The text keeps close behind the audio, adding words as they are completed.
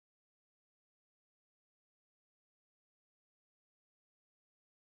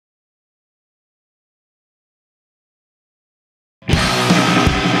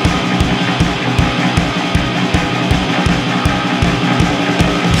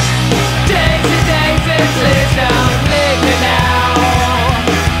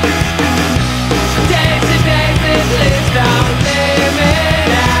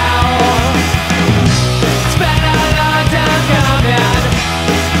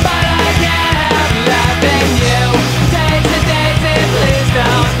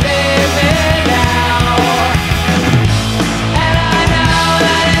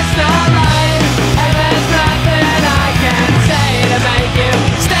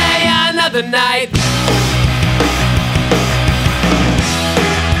another night.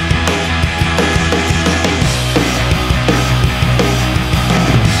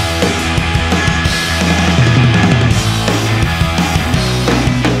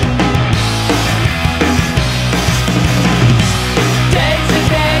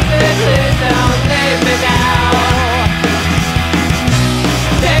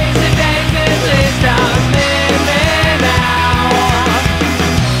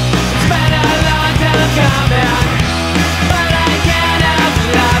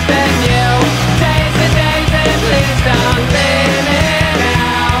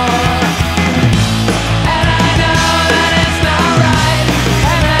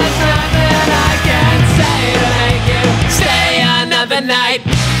 Night. The night.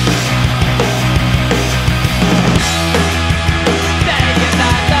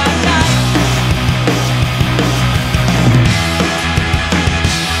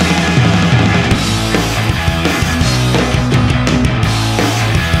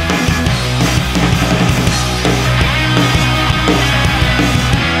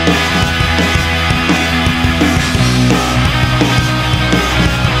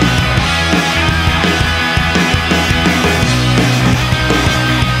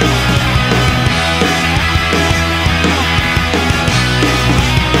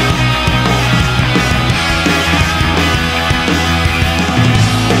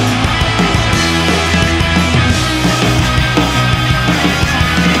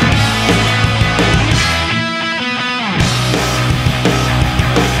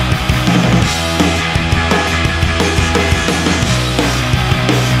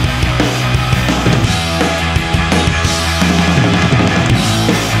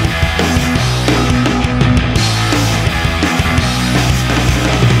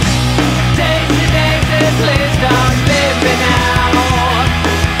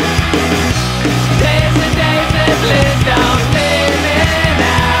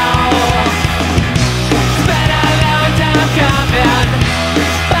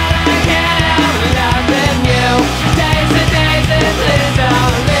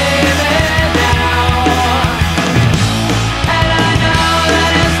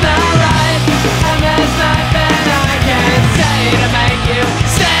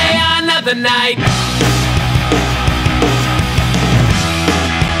 Stay another night.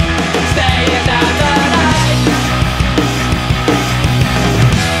 Stay another night.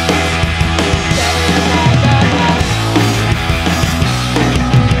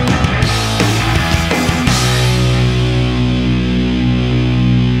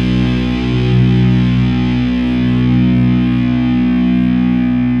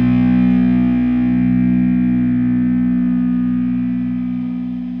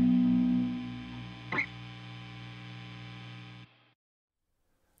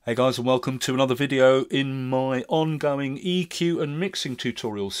 Hey guys, and welcome to another video in my ongoing EQ and mixing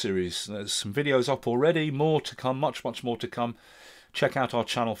tutorial series. There's some videos up already, more to come, much more to come. Check out our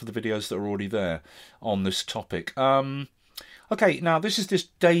channel for the videos that are already there on this topic. Okay, now this is this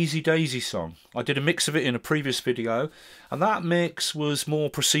Daisy song. I did a mix of it in a previous video, and that mix was more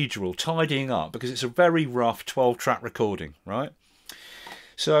procedural, tidying up, because it's a very rough 12-track recording, right?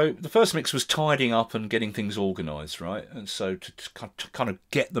 So the first mix was tidying up and getting things organised, right? And so to kind of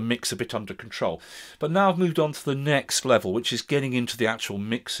get the mix a bit under control. But now I've moved on to the next level, which is getting into the actual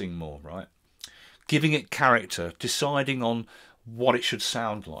mixing more, right? Giving it character, deciding on what it should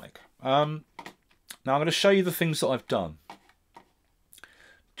sound like. Now I'm going to show you the things that I've done.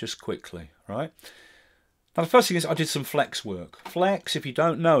 Just quickly, right? Now the first thing is I did some flex work. Flex, if you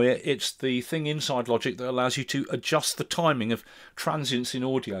don't know it, it's the thing inside Logic that allows you to adjust the timing of transients in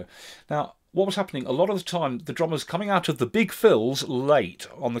audio. Now what was happening, a lot of the time the drum was coming out of the big fills late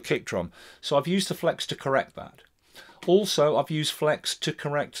on the kick drum. So I've used the flex to correct that. Also I've used flex to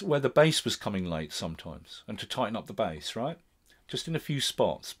correct where the bass was coming late sometimes and to tighten up the bass, right? Just in a few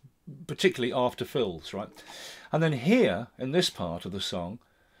spots, particularly after fills, right? And then here, in this part of the song,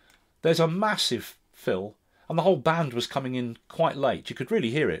 there's a massive fill, and the whole band was coming in quite late. You could really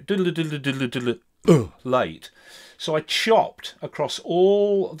hear it. Late. So I chopped across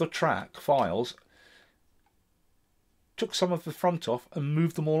all the track files, took some of the front off and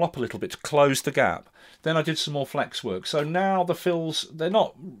moved them all up a little bit to close the gap. Then I did some more flex work. So now the fills, they're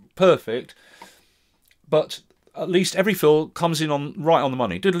not perfect, but at least every fill comes in on right on the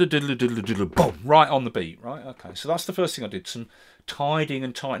money. Boom, right on the beat, right? Okay, so that's the first thing I did, some tidying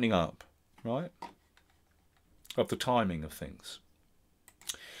and tightening up, right? Of the timing of things.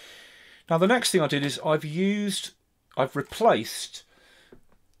 Now the next thing I did is I've replaced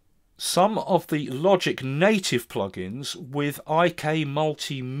some of the Logic native plugins with IK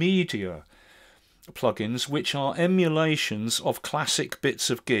Multimedia plugins which are emulations of classic bits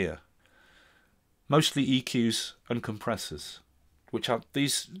of gear, mostly EQs and compressors, which are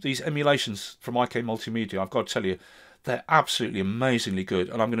these emulations from IK Multimedia. I've got to tell you, they're absolutely amazingly good,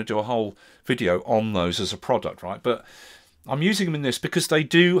 and I'm going to do a whole video on those as a product, right? But I'm using them in this because they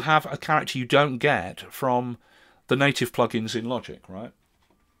do have a character you don't get from the native plugins in Logic, right?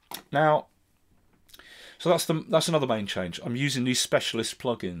 Now, so that's another main change. I'm using these specialist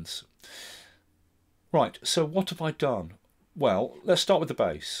plugins. Right, so what have I done? Well, let's start with the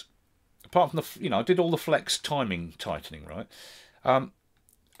bass. Apart from the, I did all the flex timing tightening, right? And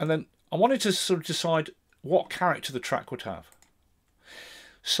then I wanted to sort of decide what character the track would have.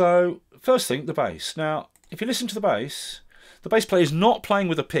 So, first thing, the bass. Now, if you listen to the bass player is not playing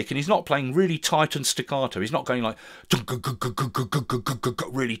with a pick, and he's not playing really tight and staccato. He's not going like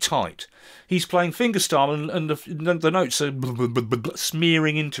really tight. He's playing fingerstyle, and the notes are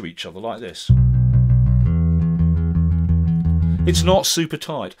smearing into each other like this. It's not super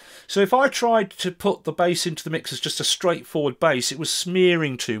tight. So if I tried to put the bass into the mix as just a straightforward bass, it was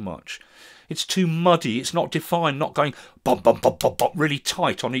smearing too much. It's too muddy. It's not defined, not going bop, bop, bop, bop, bop, really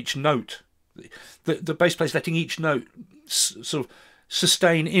tight on each note. The bass player's letting each note sort of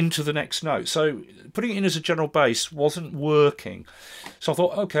sustain into the next note. So putting it in as a general bass wasn't working. So I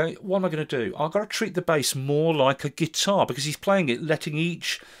thought, okay, what am I going to do? I've got to treat the bass more like a guitar, because he's playing it, letting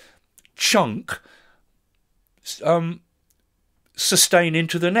each chunk sustain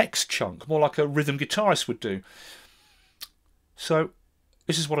into the next chunk, more like a rhythm guitarist would do. So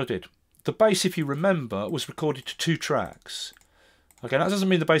this is what I did. The bass, if you remember, was recorded to 2 tracks. Okay, that doesn't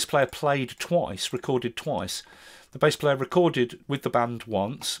mean the bass player played twice, recorded twice. The bass player recorded with the band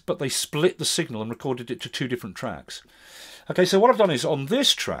once, but they split the signal and recorded it to 2 different tracks. Okay, so what I've done is, on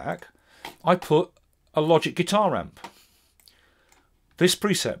this track, I put a Logic guitar amp. This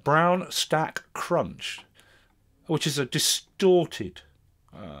preset, Brown Stack Crunch, which is a distorted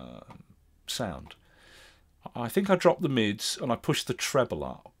sound. I think I dropped the mids and I pushed the treble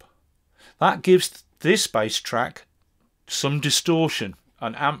up. That gives this bass track some distortion,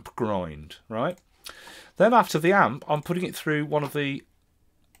 an amp grind, right? Then after the amp, I'm putting it through one of the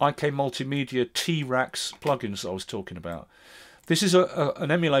IK Multimedia T-Rax plugins that I was talking about. This is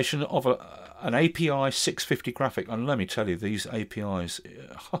an emulation of an API 650 graphic, and let me tell you, these APIs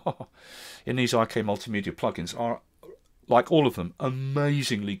in these IK Multimedia plugins are, like all of them,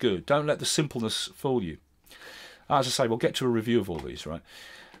 amazingly good. Don't let the simpleness fool you. As I say, we'll get to a review of all these, right?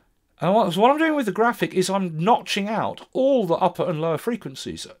 And what I'm doing with the graphic is I'm notching out all the upper and lower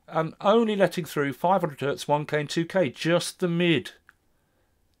frequencies and only letting through 500 Hz, 1K and 2K, just the mid.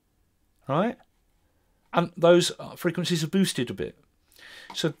 Right? And those frequencies are boosted a bit.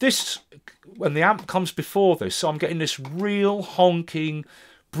 So this, when the amp comes before this, so I'm getting this real honking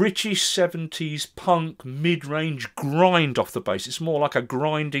British 70s punk mid-range grind off the bass. It's more like a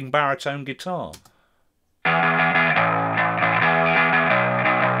grinding baritone guitar.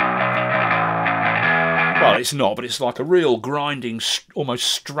 Well, it's not, but it's like a real grinding, almost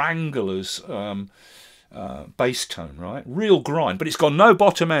Stranglers bass tone, right? Real grind, but it's got no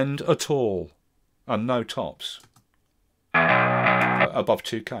bottom end at all, and no tops above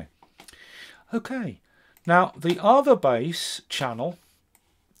 2K. Okay, now the other bass channel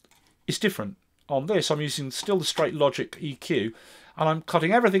is different. On this, I'm using still the straight Logic EQ, and I'm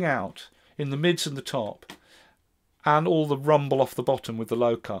cutting everything out in the mids and the top, and all the rumble off the bottom with the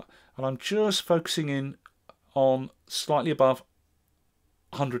low cut, and I'm just focusing in on slightly above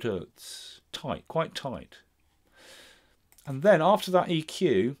 100 Hz, tight, quite tight. And then after that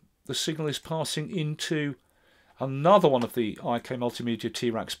EQ, the signal is passing into another one of the IK Multimedia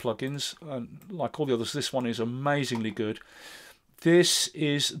T-Rax plugins, and like all the others, this one is amazingly good. This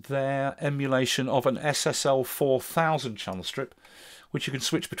is their emulation of an SSL 4000 channel strip, which you can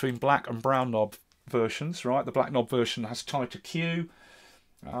switch between black and brown knob versions, right? The black knob version has tighter Q,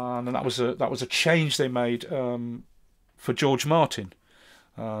 and that was a change they made for George Martin,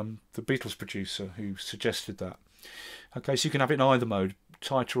 the Beatles producer, who suggested that. Okay, so you can have it in either mode,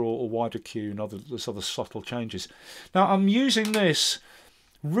 tighter or wider Q, and there's other subtle changes. Now I'm using this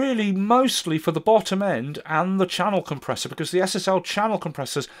really mostly for the bottom end and the channel compressor, because the SSL channel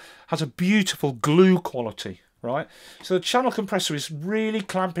compressors has a beautiful glue quality, right? So the channel compressor is really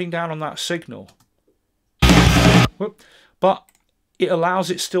clamping down on that signal. But it allows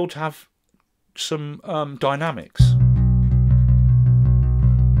it still to have some dynamics.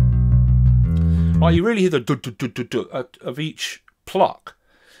 Right, you really hear the do of each pluck,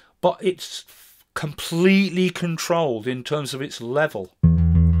 but it's completely controlled in terms of its level.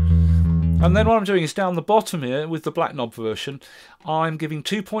 And then what I'm doing is down the bottom here with the black knob version, I'm giving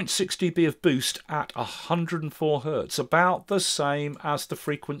 2.6 dB of boost at 104 Hz, about the same as the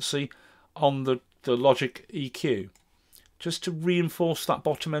frequency on the Logic EQ, just to reinforce that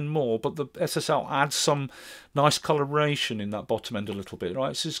bottom end more. But the SSL adds some nice coloration in that bottom end a little bit,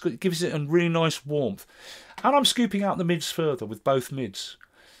 right? So it gives it a really nice warmth. And I'm scooping out the mids further with both mids.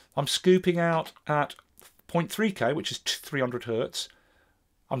 I'm scooping out at 0.3K, which is 300 Hz.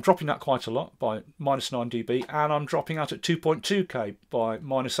 I'm dropping that quite a lot by -9 dB, and I'm dropping out at 2.2K by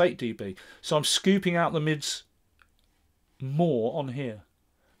 -8 dB. So I'm scooping out the mids more on here.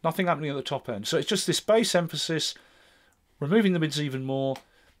 Nothing happening at the top end. So it's just this bass emphasis, removing the mids even more,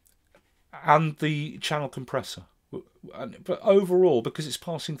 and the channel compressor. But overall, because it's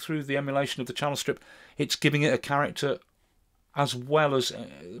passing through the emulation of the channel strip, it's giving it a character, as well as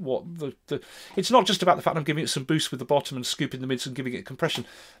what it's not just about the fact I'm giving it some boost with the bottom and scooping the mids and giving it compression.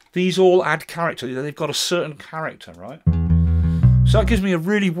 These all add character. They've got a certain character, right? So that gives me a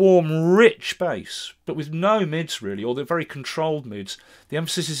really warm, rich bass, but with no mids really, or the very controlled mids. The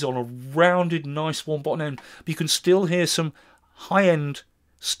emphasis is on a rounded, nice, warm bottom end, but you can still hear some high-end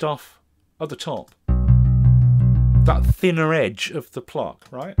stuff at the top. That thinner edge of the pluck,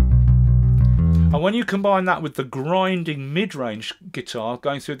 right? And when you combine that with the grinding mid-range guitar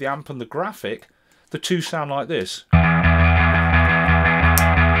going through the amp and the graphic, the two sound like this.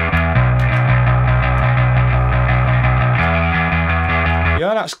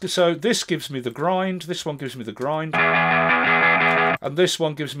 Yeah, so this gives me the grind, this one gives me the grind, and this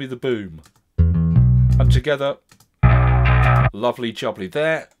one gives me the boom. And together, lovely jubbly.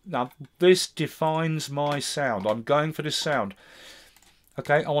 There, now this defines my sound. I'm going for this sound.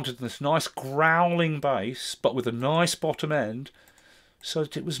 Okay, I wanted this nice growling bass, but with a nice bottom end, so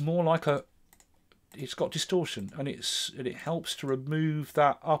that it was more like it's got distortion, and it helps to remove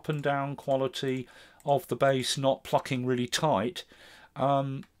that up and down quality of the bass not plucking really tight,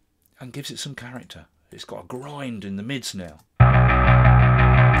 and gives it some character. It's got a grind in the mids now,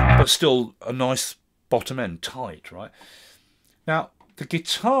 but still a nice bottom end, tight, right? Now, the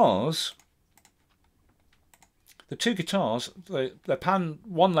guitars... The two guitars, they're pan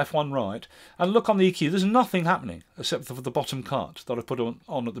one left, one right, and look on the EQ, there's nothing happening except for the bottom cut that I put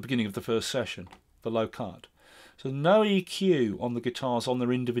on at the beginning of the first session, the low cut. So no EQ on the guitars on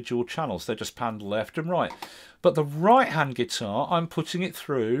their individual channels, they're just panned left and right. But the right-hand guitar, I'm putting it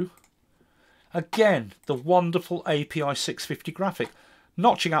through, again, the wonderful API 650 graphic,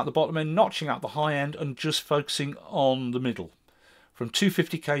 notching out the bottom end, notching out the high end, and just focusing on the middle, from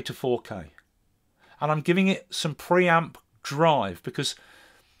 250K to 4K. And I'm giving it some preamp drive, because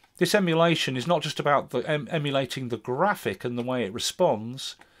this emulation is not just about emulating the graphic and the way it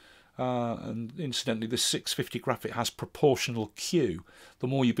responds. And incidentally, this 650 graphic has proportional Q. The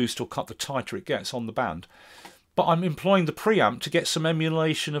more you boost or cut, the tighter it gets on the band. But I'm employing the preamp to get some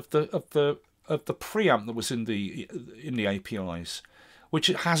emulation of the preamp that was in the APIs, which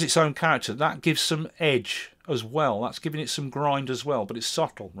has its own character. That gives some edge as well. That's giving it some grind as well, but it's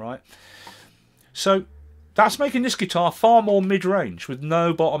subtle, right? So that's making this guitar far more mid-range with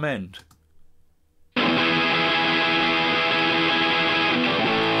no bottom end.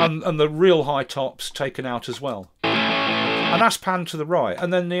 And the real high tops taken out as well. And that's panned to the right.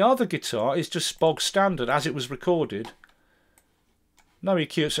 And then the other guitar is just bog standard as it was recorded. No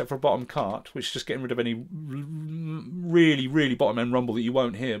EQ except for a bottom cut, which is just getting rid of any really, really bottom end rumble that you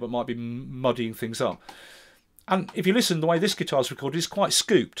won't hear, but might be muddying things up. And if you listen, the way this guitar is recorded is quite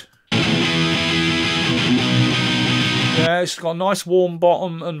scooped. Yeah, it's got a nice warm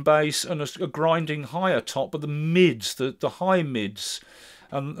bottom and bass and a grinding higher top, but the mids, the high mids,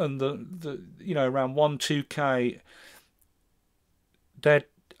 and the you know, around 1-2K dead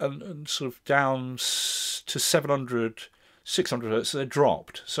and sort of down to 700, 600 Hz, they're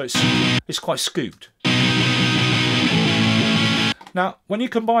dropped. So it's quite scooped. Now, when you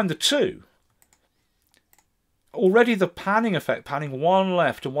combine the two, already the panning effect, panning one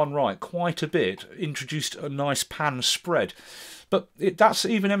left and one right quite a bit, introduced a nice pan spread. But that's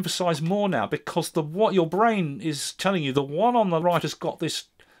even emphasised more now, because what your brain is telling you, the one on the right has got this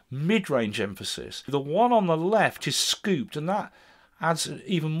mid-range emphasis. The one on the left is scooped, and that adds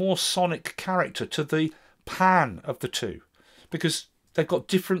even more sonic character to the pan of the two, because they've got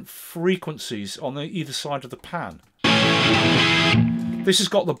different frequencies on either side of the pan. This has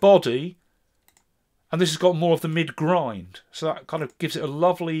got the body, and this has got more of the mid-grind. So that kind of gives it a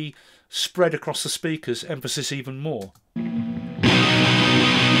lovely spread across the speakers, emphasis even more.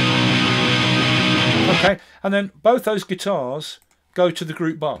 Okay, and then both those guitars go to the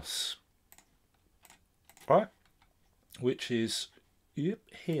group bus, right? Which is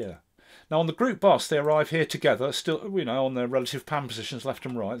here. Now on the group bus, they arrive here together, still, you know, on their relative pan positions, left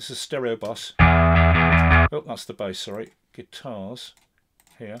and right. This is a stereo bus. Oh, that's the bass, sorry. Guitars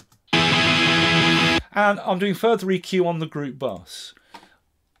here. And I'm doing further EQ on the group bus.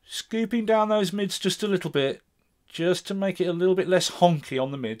 Scooping down those mids just a little bit, just to make it a little bit less honky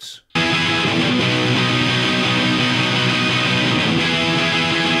on the mids.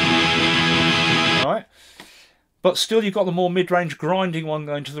 Right. But still you've got the more mid-range grinding one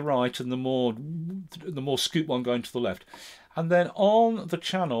going to the right and the more scoop one going to the left. And then on the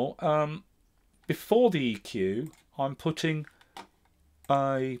channel, before the EQ, I'm putting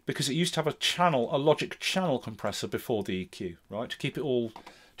because it used to have a Logic channel compressor before the EQ, right, to keep it all,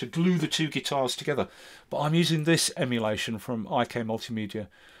 to glue the two guitars together. But I'm using this emulation from IK Multimedia,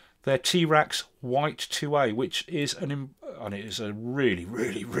 their T-Rax White 2A, which is and it is a really,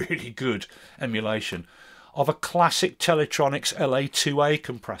 really, really good emulation of a classic Teletronics LA2A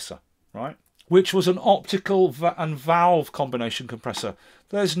compressor, right? Which was an optical and valve combination compressor.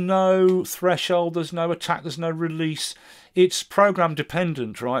 There's no threshold, there's no attack, there's no release. It's program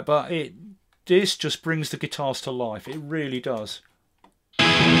dependent, right? But this just brings the guitars to life. It really does.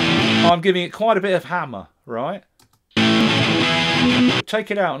 I'm giving it quite a bit of hammer, right? Take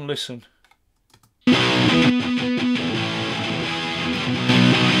it out and listen.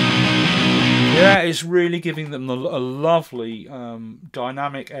 Yeah, it's really giving them a lovely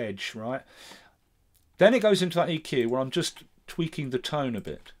dynamic edge, right? Then it goes into that EQ where I'm just tweaking the tone a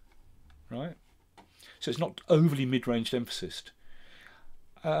bit, right? So it's not overly mid-ranged emphasis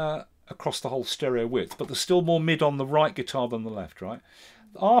across the whole stereo width, but there's still more mid on the right guitar than the left, right?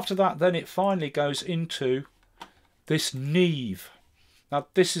 After that, then it finally goes into this Neve. Now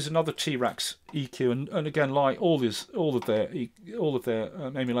this is another T-Rax EQ, and again, like all of their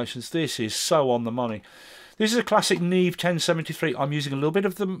emulations, this is so on the money. This is a classic Neve 1073. I'm using a little bit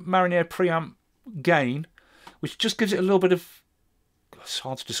of the Marinier preamp gain, which just gives it a little bit of, it's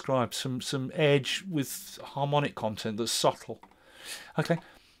hard to describe, some edge with harmonic content that's subtle. Okay,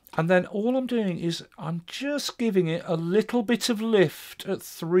 and then all I'm doing is I'm just giving it a little bit of lift at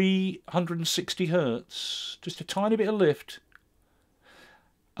 360 Hertz, just a tiny bit of lift.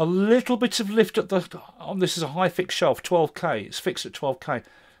 A little bit of lift at the, this is a high fixed shelf, 12K, it's fixed at 12K. A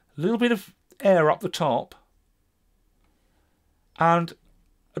little bit of air up the top, and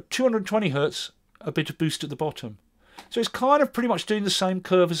at 220 Hertz, a bit of boost at the bottom. So it's kind of pretty much doing the same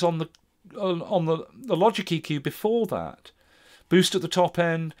curve as on the Logic EQ before that. Boost at the top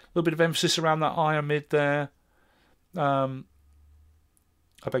end, a little bit of emphasis around that higher mid there.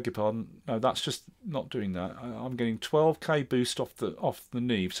 I beg your pardon. No, that's just not doing that. I'm getting 12K boost off the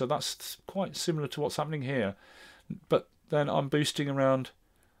Neve, so that's quite similar to what's happening here. But then I'm boosting around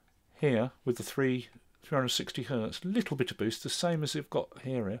here with the 360 Hertz, little bit of boost, the same as I've got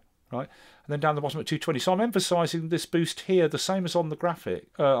here, right? And then down the bottom at 220. So I'm emphasising this boost here, the same as on the graphic,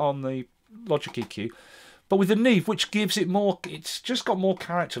 on the Logic EQ, but with the Neve, which gives it more. It's just got more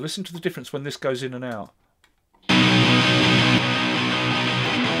character. Listen to the difference when this goes in and out.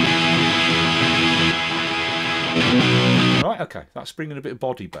 Right, okay, that's bringing a bit of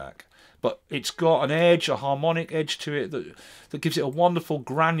body back, but it's got an edge, a harmonic edge to it that gives it a wonderful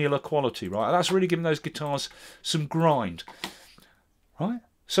granular quality, right? And that's really giving those guitars some grind, right?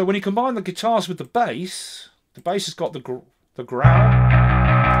 So when you combine the guitars with the bass has got the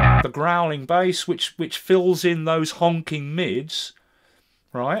growling bass, which fills in those honking mids,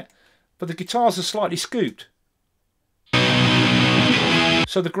 right? But the guitars are slightly scooped.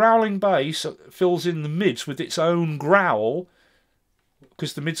 So the growling bass fills in the mids with its own growl,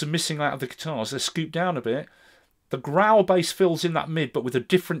 because the mids are missing out of the guitars, they're scooped down a bit. The growl bass fills in that mid, but with a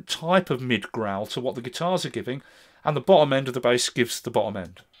different type of mid growl to what the guitars are giving, and the bottom end of the bass gives the bottom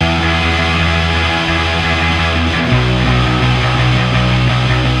end.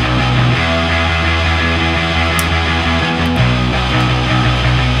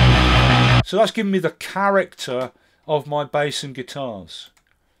 So that's giving me the character of my bass and guitars.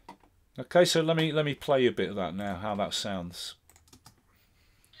 Okay, so let me play you a bit of that now, how that sounds.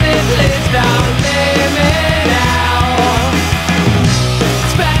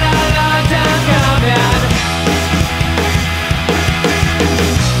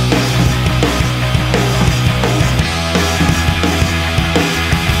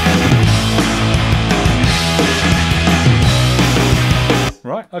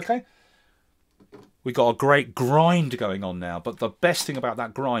 Right, okay. We got a great grind going on now, but the best thing about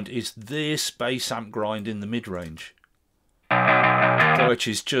that grind is this bass amp grind in the mid-range, which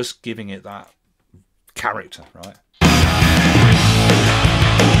is just giving it that character, right?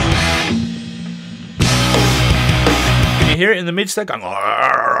 Can you hear it in the mids there going?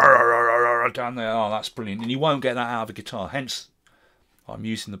 down there. Oh, that's brilliant. And you won't get that out of a guitar. Hence, I'm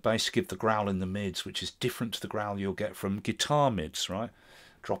using the bass to give the growl in the mids, which is different to the growl you'll get from guitar mids, right?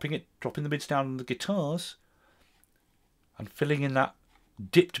 Dropping the mids down on the guitars and filling in that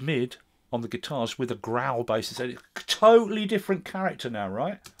dipped mid on the guitars with a growl bass. It's a totally different character now,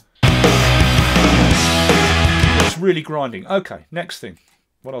 right? It's really grinding. Okay, next thing.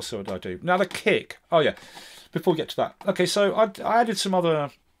 What else did I do? Now the kick. Oh yeah, before we get to that. Okay, so I added some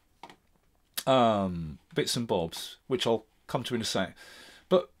other bits and bobs, which I'll come to in a sec.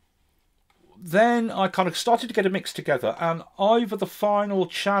 But then I kind of started to get a mix together, and over the final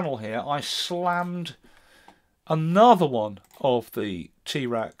channel here, I slammed another one of the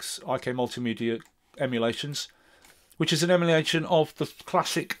T-Rex IK Multimedia emulations, which is an emulation of the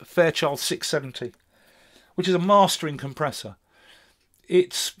classic Fairchild 670, which is a mastering compressor.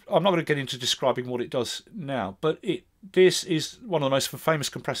 I'm not going to get into describing what it does now, but this is one of the most famous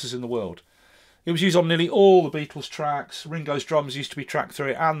compressors in the world. It was used on nearly all the Beatles tracks. Ringo's drums used to be tracked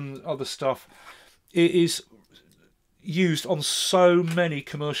through it and other stuff. It is used on so many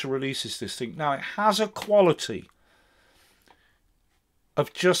commercial releases, this thing. Now, it has a quality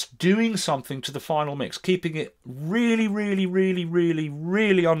of just doing something to the final mix, keeping it really, really, really, really,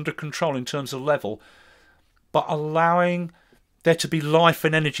 really under control in terms of level, but allowing there to be life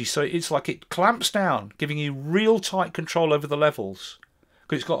and energy. So it's like it clamps down, giving you real tight control over the levels.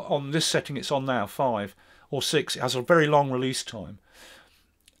 Because it's got, on this setting it's on now, 5 or 6. It has a very long release time.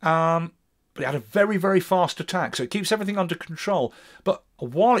 But it had a very, very fast attack. So it keeps everything under control. But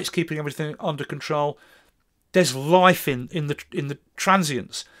while it's keeping everything under control, there's life in the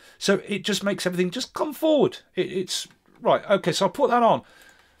transients. So it just makes everything just come forward. It's right. Okay, so I'll put that on.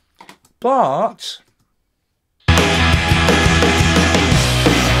 But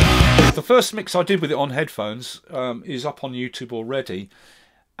the first mix I did with it on headphones is up on YouTube already,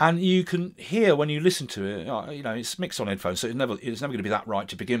 and you can hear when you listen to it. You know, it's mixed on headphones, so it's never going to be that right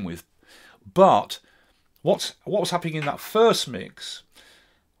to begin with. But what was happening in that first mix,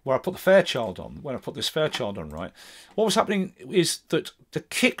 where I put the Fairchild on, when I put this Fairchild on, right, what was happening is that the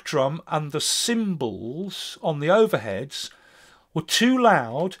kick drum and the cymbals on the overheads were too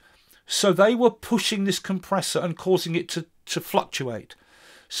loud, so they were pushing this compressor and causing it to fluctuate.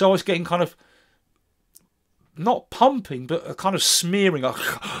 So I was getting kind of, not pumping, but a kind of smearing,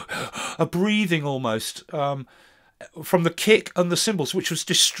 a breathing almost, from the kick and the cymbals, which was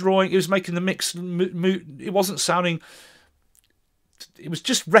destroying, it was making the mix, it wasn't sounding, it was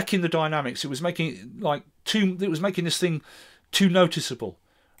just wrecking the dynamics. It was making it like it was making this thing too noticeable,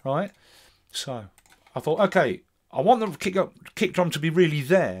 right? So I thought, okay, I want the kick drum to be really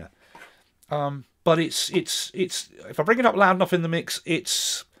there. But it's if I bring it up loud enough in the mix,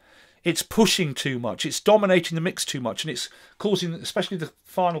 it's pushing too much. It's dominating the mix too much, and it's causing, especially the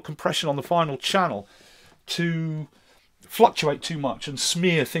final compression on the final channel, to fluctuate too much and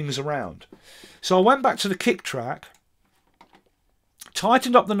smear things around. So I went back to the kick track,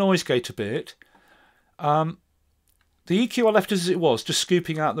 tightened up the noise gate a bit. The EQ I left as it was, just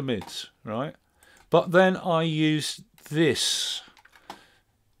scooping out the mids, right? But then I used this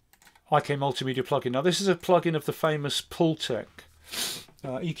IK Multimedia plugin. Now this is a plugin of the famous Pultec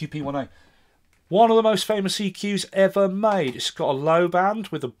EQP-1A. One of the most famous EQs ever made. It's got a low band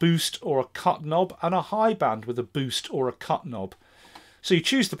with a boost or a cut knob, and a high band with a boost or a cut knob. So you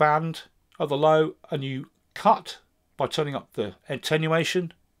choose the band of the low and you cut by turning up the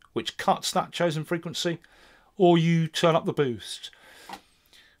attenuation, which cuts that chosen frequency, or you turn up the boost.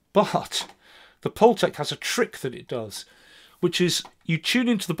 But the Pultec has a trick that it does, which is you tune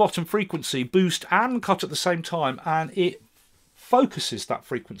into the bottom frequency, boost and cut at the same time, and it focuses that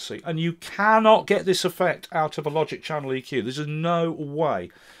frequency. And you cannot get this effect out of a Logic channel EQ. There's no way.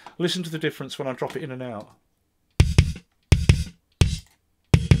 Listen to the difference when I drop it in and out.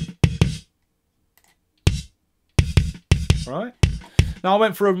 Right? Now I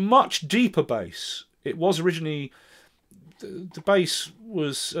went for a much deeper bass. It was originally, the bass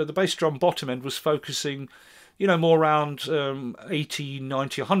was, the bass drum bottom end was focusing, you know, more around 80,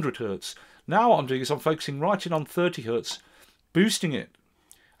 90, 100 hertz. Now what I'm doing is I'm focusing right in on 30 hertz, boosting it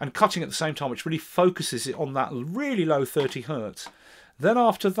and cutting at the same time, which really focuses it on that really low 30 hertz. Then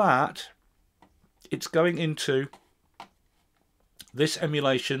after that, it's going into this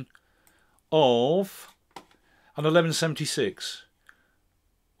emulation of an 1176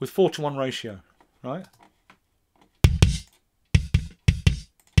 with 4:1 ratio, right?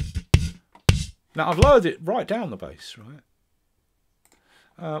 Now I've lowered it right down the bass, right?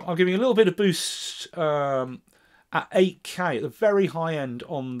 I'm giving a little bit of boost at 8K at the very high end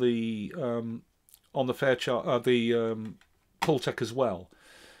on the Fairchild, the Pultec as well.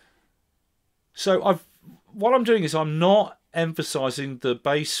 So what I'm doing is I'm not emphasizing the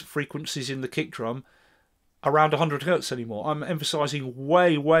bass frequencies in the kick drum around 100 hertz anymore. I'm emphasizing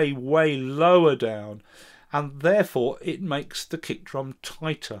way, way, way lower down, and therefore it makes the kick drum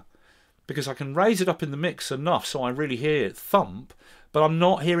tighter, because I can raise it up in the mix enough so I really hear it thump, but I'm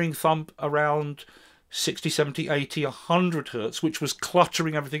not hearing thump around 60, 70, 80, 100 hertz, which was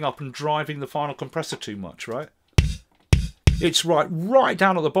cluttering everything up and driving the final compressor too much, right? It's right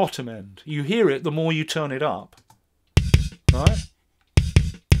down at the bottom end. You hear it the more you turn it up, right?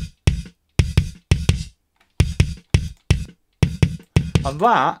 And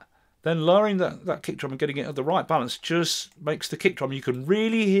that, then lowering that kick drum and getting it at the right balance, just makes the kick drum, you can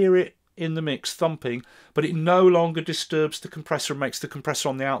really hear it in the mix thumping, but it no longer disturbs the compressor and makes the compressor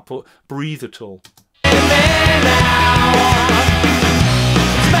on the output breathe at all.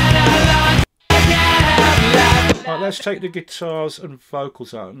 Right, let's take the guitars and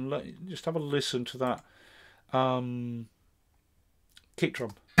vocals out and just have a listen to that kick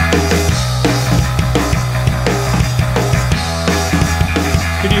drum.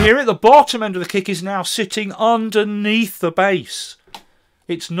 Can you hear it? The bottom end of the kick is now sitting underneath the bass.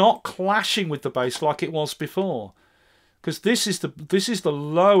 It's not clashing with the bass like it was before, because this is the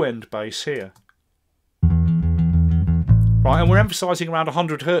low end bass here, right? And we're emphasising around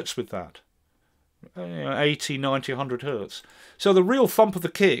 100 hertz with that, 80, 90, 100 hertz. So the real thump of the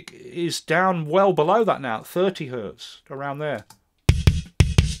kick is down well below that now, 30 hertz, around there,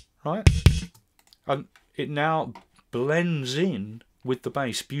 right? And it now blends in with the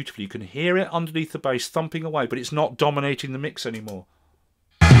bass beautifully. You can hear it underneath the bass thumping away, but it's not dominating the mix anymore.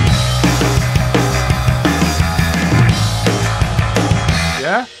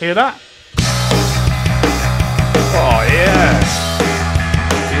 Yeah, hear that? Oh yeah!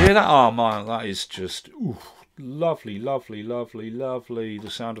 You hear that? Oh man, that is just lovely, lovely, lovely, lovely. The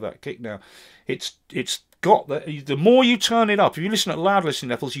sound of that kick now. It's got the more you turn it up. If you listen at loud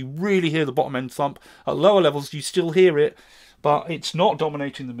listening levels, you really hear the bottom end thump. At lower levels, you still hear it, but it's not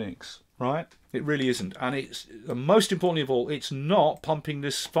dominating the mix, right? It really isn't. And it's, most importantly of all, it's not pumping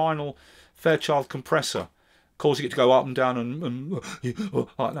this final Fairchild compressor, causing it to go up and down and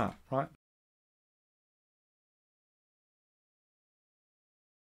like that, right?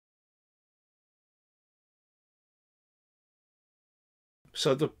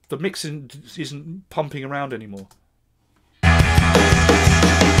 So the mix isn't pumping around anymore.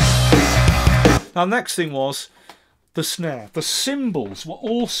 Now, next thing was the snare. The cymbals were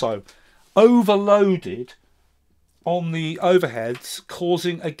also overloaded on the overheads,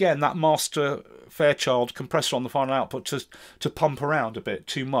 causing again that master Fairchild compressor on the final output to pump around a bit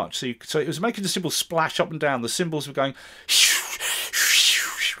too much. So it was making the cymbals splash up and down. The cymbals were going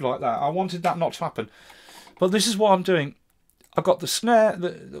like that. I wanted that not to happen, but this is what I'm doing. I've got the snare.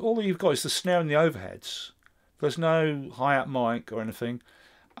 All you've got is the snare and the overheads. There's no hi-hat mic or anything,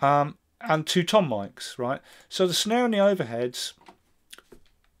 and two tom mics, right? So the snare and the overheads.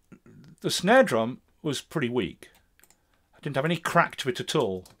 The snare drum was pretty weak. I didn't have any crack to it at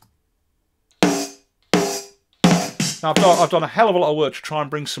all. Now I've done a hell of a lot of work to try and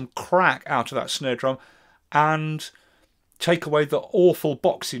bring some crack out of that snare drum and take away the awful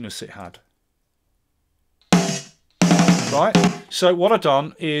boxiness it had. Right? So what I've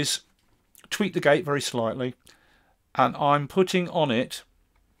done is tweak the gate very slightly, and I'm putting on it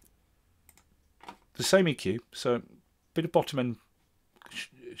the same EQ, so a bit of bottom end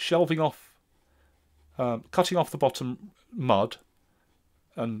shelving off, cutting off the bottom mud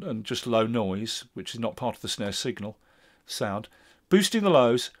and just low noise, which is not part of the snare signal sound, boosting the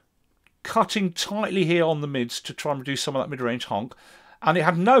lows, cutting tightly here on the mids to try and reduce some of that mid-range honk, and it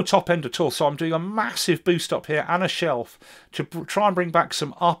had no top end at all, so I'm doing a massive boost up here and a shelf to try and bring back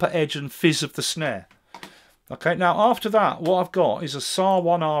some upper edge and fizz of the snare. Okay, now after that, what I've got is a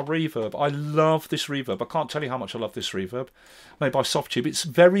SAR1R reverb. I love this reverb. I can't tell you how much I love this reverb, made by Softtube. It's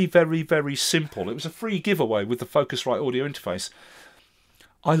very, very, very simple. It was a free giveaway with the Focusrite audio interface.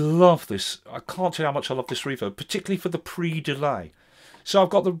 I love this. I can't tell you how much I love this reverb, particularly for the pre-delay. So I've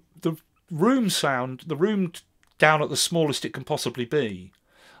got the room sound, the room down at the smallest it can possibly be.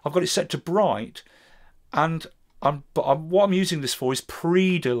 I've got it set to bright, and what I'm using this for is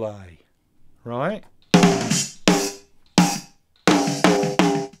pre-delay, right?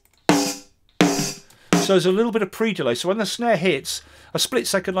 So there's a little bit of pre-delay. So when the snare hits, a split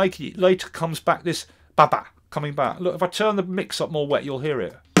second later comes back this ba-ba coming back. Look, if I turn the mix up more wet, you'll hear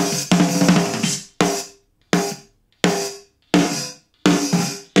it.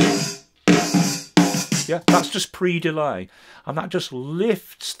 Yeah, that's just pre-delay, and that just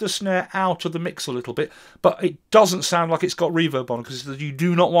lifts the snare out of the mix a little bit, but it doesn't sound like it's got reverb on because you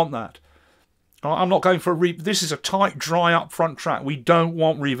do not want that. I'm not going for a reverb. This is a tight, dry up front track. We don't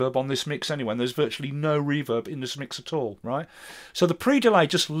want reverb on this mix anyway. And there's virtually no reverb in this mix at all, right? So the pre-delay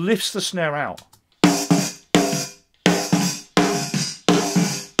just lifts the snare out.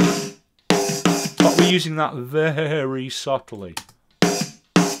 But we're using that very subtly.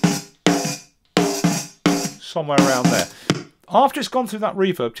 Somewhere around there. After it's gone through that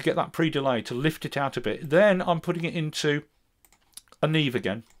reverb to get that pre-delay to lift it out a bit, then I'm putting it into a Neve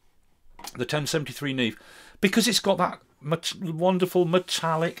again. The 1073 Neve, because it's got that wonderful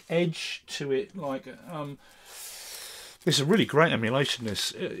metallic edge to it. Like, it's a really great emulation.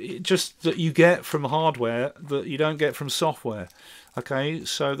 This just that you get from hardware that you don't get from software. Okay,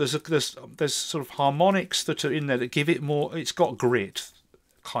 so there's sort of harmonics that are in there that give it more. It's got grit,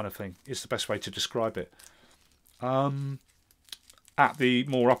 kind of thing. Is the best way to describe it. At the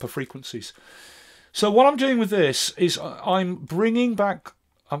more upper frequencies. So what I'm doing with this is I'm bringing back.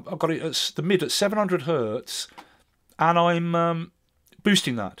 I've got it at the mid at 700 Hertz, and I'm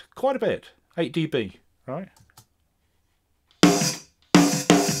boosting that quite a bit, 8 dB, right?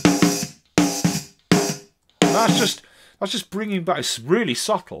 And that's just bringing back. It's really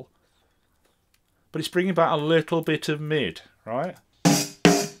subtle, but it's bringing back a little bit of mid, right?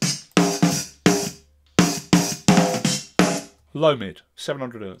 Low mid,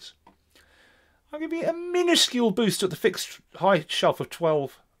 700 Hertz. I'll give you a minuscule boost at the fixed high shelf of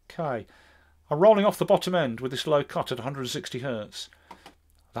 12k. I'm rolling off the bottom end with this low cut at 160 Hertz.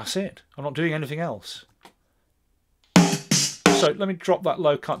 That's it. I'm not doing anything else. So let me drop that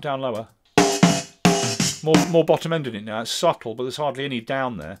low cut down lower. More bottom end in it now. It's subtle, but there's hardly any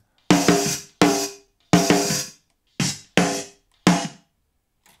down there.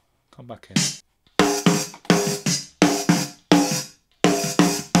 Come back in.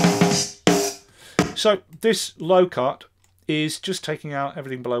 So this low cut is just taking out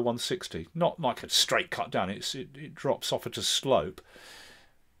everything below 160. Not like a straight cut down. It drops off at a slope.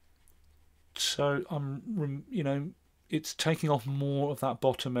 So it's taking off more of that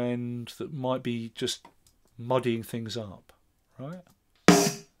bottom end that might be just muddying things up, right?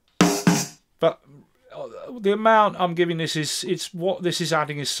 But the amount I'm giving this it's what this is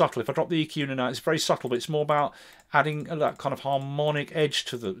adding is subtle. If I drop the EQ in and out, it's very subtle, but it's more about adding that kind of harmonic edge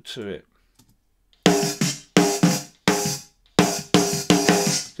to it.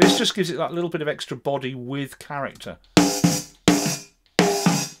 This just gives it that little bit of extra body with character.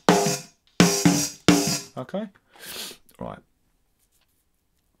 Okay, right.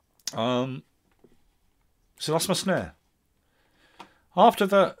 So that's my snare. After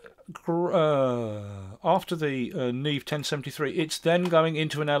the Neve 1073, it's then going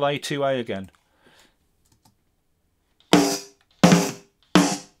into an LA2A again.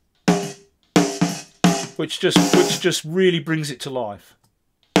 Which just really brings it to life.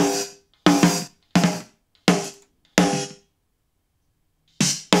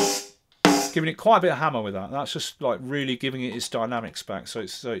 Giving it quite a bit of hammer with that. That's just like really giving it its dynamics back. So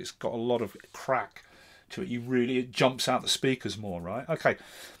it's got a lot of crack to it. It jumps out the speakers more, right? Okay,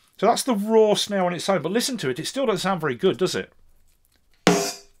 so that's the raw snare on its own. But listen to it. It still doesn't sound very good, does it?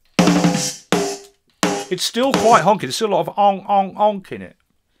 It's still quite honky. There's still a lot of onk in it,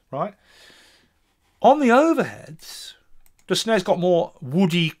 right? On the overheads, the snare's got more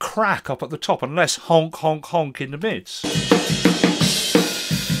woody crack up at the top and less honk, honk, honk in the mids.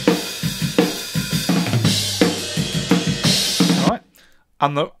 Right?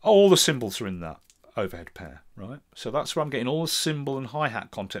 And all the cymbals are in that overhead pair, right? So that's where I'm getting all the cymbal and hi-hat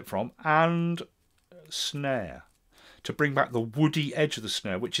content from, and snare, to bring back the woody edge of the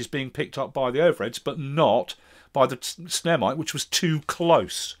snare, which is being picked up by the overheads, but not by the snare mic, which was too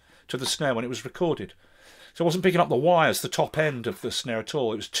close to the snare when it was recorded. So I wasn't picking up the wires, the top end of the snare at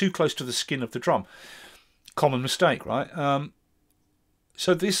all. It was too close to the skin of the drum. Common mistake, right?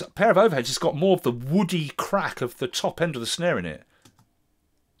 So this pair of overheads has got more of the woody crack of the top end of the snare in it.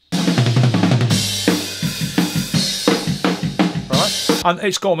 Right? And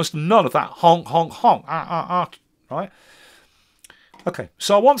it's got almost none of that honk, honk, honk, right? Okay,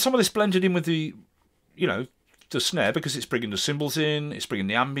 so I want some of this blended in with the, the snare, because it's bringing the cymbals in, it's bringing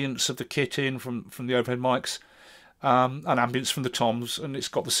the ambience of the kit in from the overhead mics, and ambience from the toms, and it's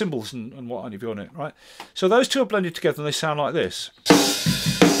got the cymbals and what have you on it, right? So those two are blended together and they sound like this.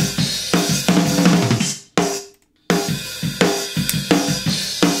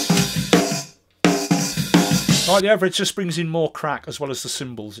 Right, the overhead just brings in more crack as well as the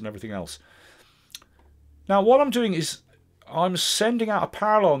cymbals and everything else. Now what I'm doing is I'm sending out a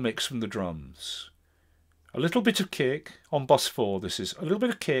parallel mix from the drums. A little bit of kick on bus 4, this is. A little bit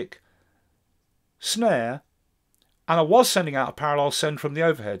of kick, snare, and I was sending out a parallel send from the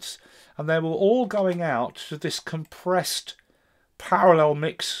overheads. and they were all going out to this compressed parallel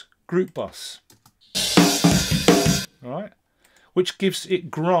mix group bus, right? Which gives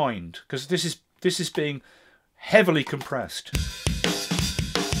it grind, because this is being heavily compressed.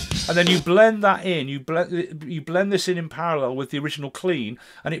 And then you blend that in, you blend this in parallel with the original clean,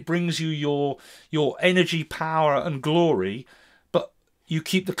 and it brings you your energy, power and glory, but you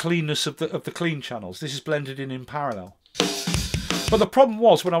keep the cleanness of the clean channels. This is blended in parallel. But the problem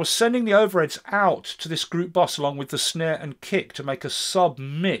was, when I was sending the overheads out to this group bus along with the snare and kick to make a sub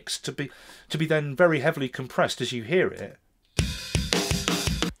mix to be then very heavily compressed as you hear it,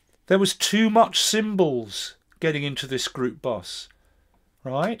 there was too much cymbals getting into this group bus,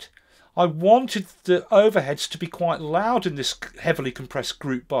 right? I wanted the overheads to be quite loud in this heavily compressed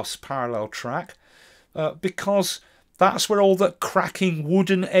group bus parallel track, because that's where all the cracking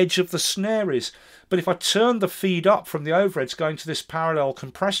wooden edge of the snare is. But if I turned the feed up from the overheads going to this parallel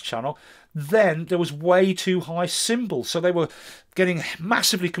compressed channel, then there was way too high cymbals. So they were getting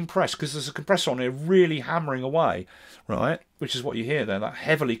massively compressed because there's a compressor on here really hammering away, right? Which is what you hear there, that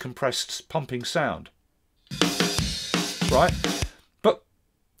heavily compressed pumping sound, right? But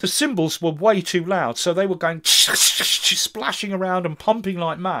the cymbals were way too loud, so they were going splashing around and pumping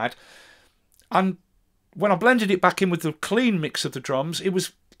like mad. And when I blended it back in with the clean mix of the drums, it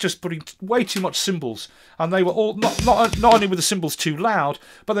was just putting way too much cymbals, and they were all not only were the cymbals too loud,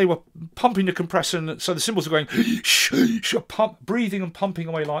 but they were pumping the compressor, and so the cymbals were going breathing and pumping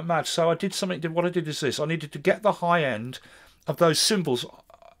away like mad. So I did something. What I did is this: I needed to get the high end of those cymbals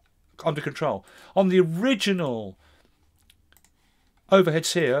under control. On the original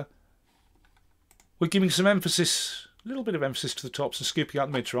overheads here, we're giving some emphasis, a little bit of emphasis to the tops and scooping out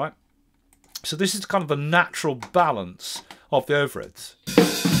the mids, right? So this is kind of the natural balance of the overheads,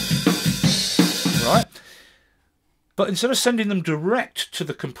 right? But instead of sending them direct to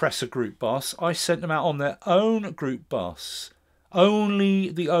the compressor group bus, I sent them out on their own group bus. Only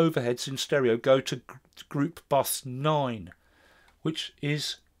the overheads in stereo go to group bus 9, which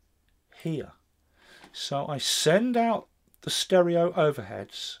is here. So I send out the stereo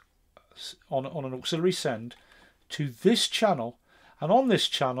overheads on an auxiliary send to this channel, and on this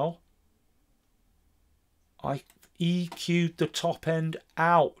channel I EQ'd the top end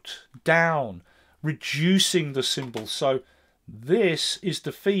out, down, reducing the cymbals. So this is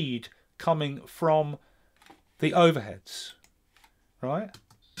the feed coming from the overheads, right?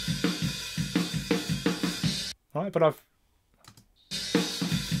 Right, but I've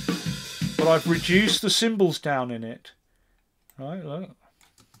reduced the cymbals down in it, right? Look,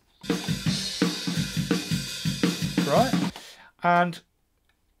 right, and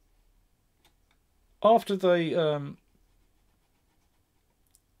after the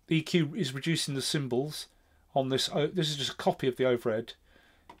EQ is reducing the cymbals on this, this is just a copy of the overhead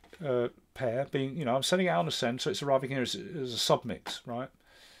pair being, you know, I'm sending it out on a send, so it's arriving here as a sub mix, right?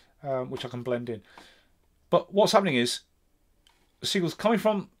 Which I can blend in. But what's happening is the signal's coming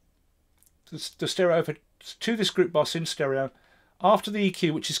from the stereo overhead to this group bus in stereo. After the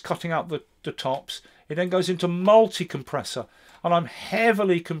EQ, which is cutting out the tops, it then goes into multi-compressor, and I'm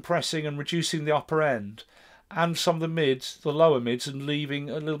heavily compressing and reducing the upper end and some of the mids, the lower mids, and leaving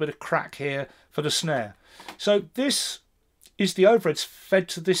a little bit of crack here for the snare. So this is the overheads fed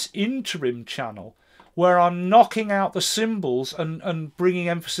to this interim channel where I'm knocking out the cymbals and bringing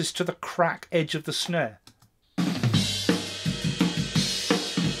emphasis to the crack edge of the snare.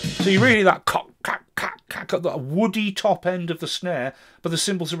 So you really that at the woody top end of the snare, but the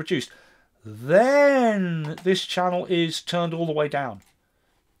cymbals are reduced. Then this channel is turned all the way down,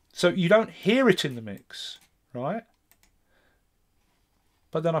 so you don't hear it in the mix, right?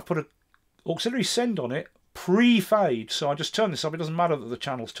 But then I put an auxiliary send on it, pre-fade, so I just turn this up. It doesn't matter that the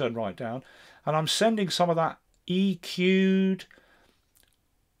channel's turned right down, and I'm sending some of that EQ'd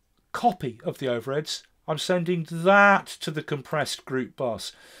copy of the overheads. I'm sending that to the compressed group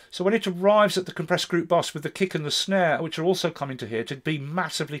bus. So when it arrives at the compressed group bus with the kick and the snare, which are also coming to here to be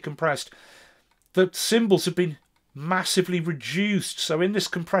massively compressed, the cymbals have been massively reduced. So in this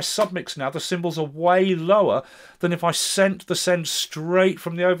compressed submix now, the cymbals are way lower than if I sent the send straight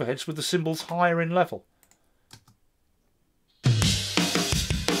from the overheads with the cymbals higher in level.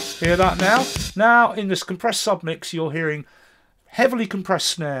 Hear that now? Now in this compressed submix, you're hearing heavily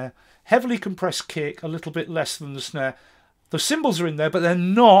compressed snare, heavily compressed kick, a little bit less than the snare. The cymbals are in there, but they're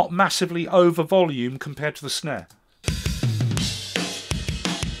not massively over volume compared to the snare.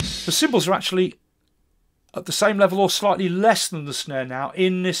 The cymbals are actually at the same level or slightly less than the snare now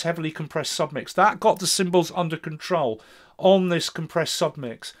in this heavily compressed submix. That got the cymbals under control on this compressed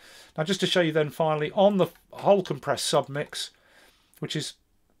submix. Now just to show you then finally on the whole compressed submix, which is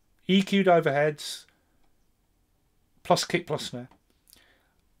EQ'd overheads, plus kick plus snare.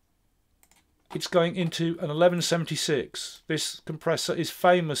 It's going into an 1176. This compressor is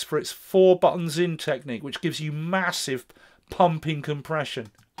famous for its 4 buttons in technique, which gives you massive pumping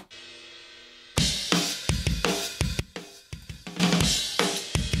compression.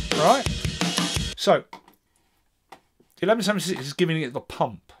 Right? So, the 1176 is giving it the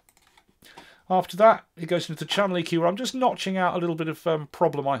pump. After that, it goes into the channel EQ, where I'm just notching out a little bit of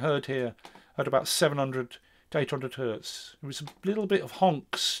problem I heard here at about 700 to 800 hertz. There was a little bit of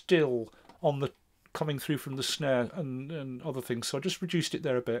honk still on the coming through from the snare and other things, so I just reduced it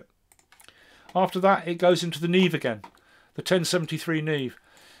there a bit. After that, it goes into the Neve again, the 1073 Neve,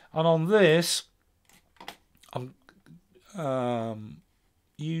 and on this I'm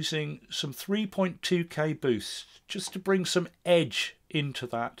using some 3.2k boost just to bring some edge into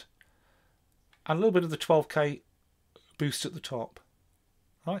that, and a little bit of the 12k boost at the top,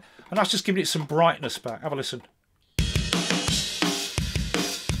 right? And that's just giving it some brightness back. Have a listen.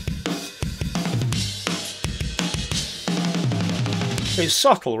 It's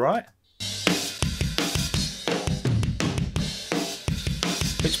subtle, right?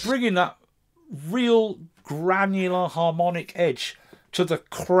 It's bringing that real granular harmonic edge to the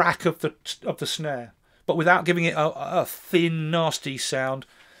crack of the snare, but without giving it a thin, nasty sound.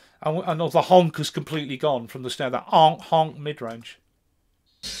 And the honk has completely gone from the snare, that honk, honk mid-range.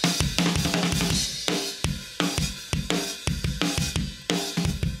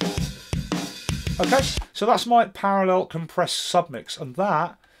 Okay, so that's my parallel compressed submix, and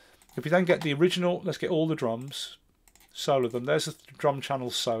that, if we then get the original, let's get all the drums, solo them. There's the drum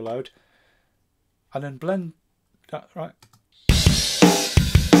channels soloed, and then blend that, right?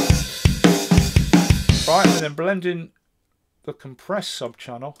 Right, and then blend in the compressed sub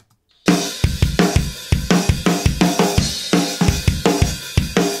channel.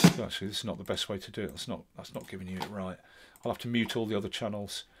 Actually, this is not the best way to do it. That's not giving you it right. I'll have to mute all the other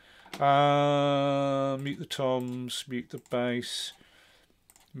channels. Mute the toms, mute the bass,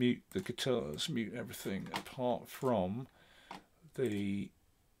 mute the guitars, mute everything apart from the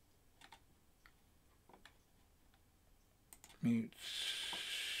mute.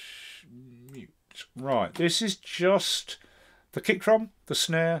 Right, this is just the kick drum, the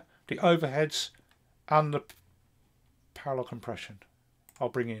snare, the overheads, and the parallel compression. I'll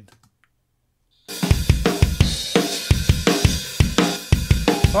bring in.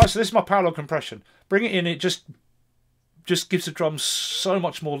 Right, so this is my parallel compression. Bring it in, it just gives the drums so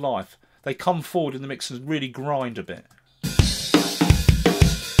much more life. They come forward in the mix and really grind a bit.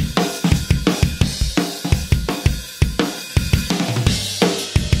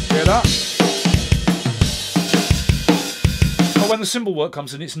 Hear that? But when the cymbal work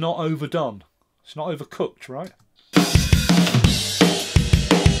comes in, it's not overdone. It's not overcooked, right?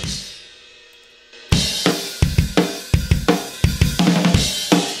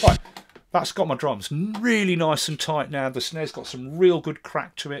 That's got my drums really nice and tight now. The snare's got some real good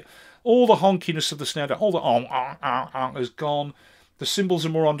crack to it. All the honkiness of the snare, all the is gone. The cymbals are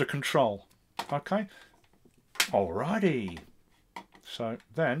more under control. Okay? Alrighty. So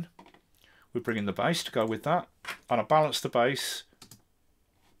then we bring in the bass to go with that. And I balance the bass.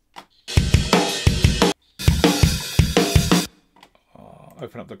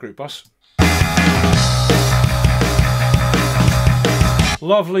 Open up the group bus.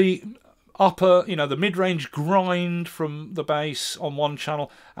 Lovely upper, you know, the mid-range grind from the bass on one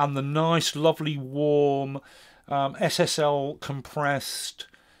channel, and the nice, lovely, warm SSL compressed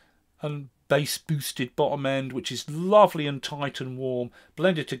and bass boosted bottom end, which is lovely and tight and warm,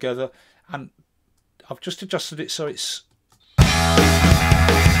 blended together. And I've just adjusted it so it's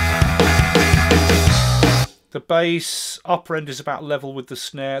the bass upper end is about level with the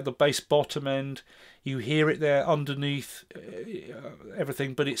snare. The bass bottom end, you hear it there underneath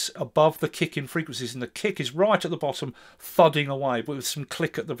everything, but it's above the kick in frequencies, and the kick is right at the bottom, thudding away, but with some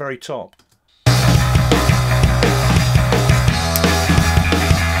click at the very top.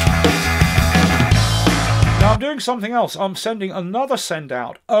 Now I'm doing something else. I'm sending another send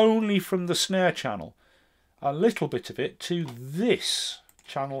out only from the snare channel, a little bit of it to this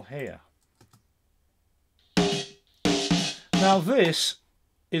channel here. Now this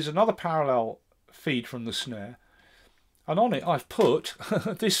is another parallel feed from the snare, and on it I've put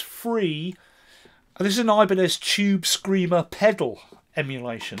this free, this is an Ibanez Tube Screamer pedal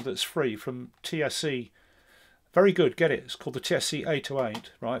emulation that's free from TSE. Very good, get it. It's called the TSE 808,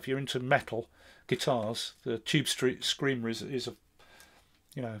 right? If you're into metal guitars, the Tube Screamer is a,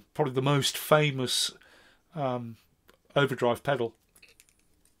 you know, probably the most famous overdrive pedal.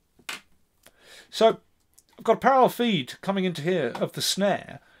 So I've got a parallel feed coming into here of the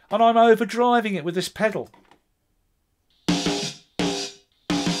snare, and I'm overdriving it with this pedal,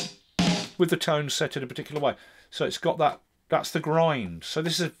 with the tone set in a particular way. So it's got that, that's the grind. So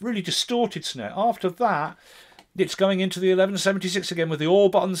this is a really distorted snare. After that, it's going into the 1176 again with the all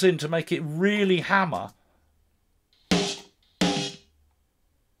buttons in to make it really hammer.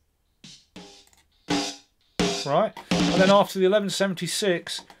 Right? And then after the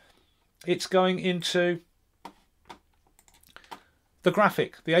 1176, it's going into the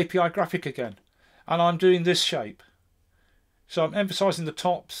graphic, the API graphic again. And I'm doing this shape. So I'm emphasising the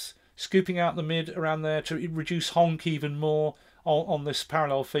tops, scooping out the mid around there to reduce honk even more on this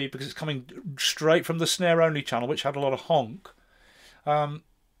parallel feed, because it's coming straight from the snare only channel, which had a lot of honk.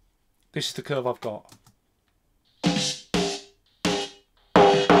 This is the curve I've got.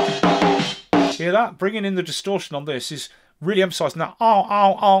 Hear that? Bringing in the distortion on this is really emphasising that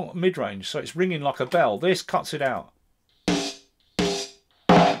mid-range, so it's ringing like a bell. This cuts it out.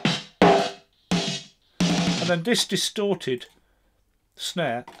 And then this distorted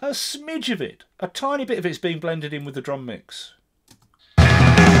snare, a smidge of it, a tiny bit of it is being blended in with the drum mix.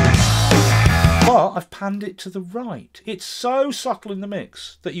 But I've panned it to the right. It's so subtle in the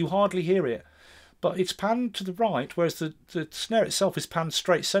mix that you hardly hear it. But it's panned to the right, whereas the snare itself is panned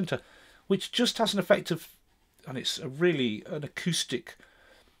straight centre, which just has an effect of, and it's really an acoustic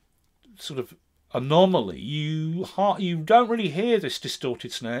sort of anomaly. You don't really hear this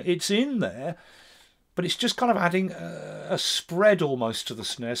distorted snare. It's in there, but it's just kind of adding a spread almost to the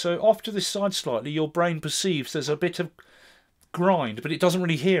snare. So off to this side slightly, your brain perceives there's a bit of grind, but it doesn't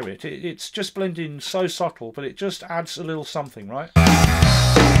really hear it. It's just blending so subtle, but it just adds a little something, right?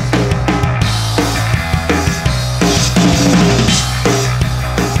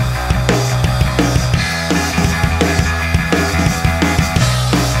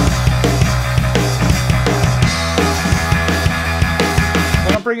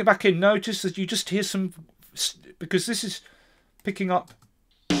 When I bring it back in, notice that you just hear some, because this is picking up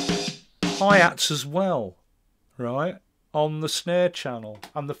hi-hats as well, right? On the snare channel,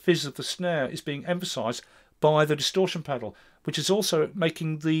 and the fizz of the snare is being emphasised by the distortion pedal, which is also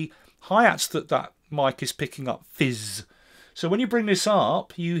making the hi-hats that mic is picking up fizz. So when you bring this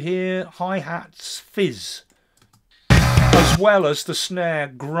up, you hear hi-hats fizz, as well as the snare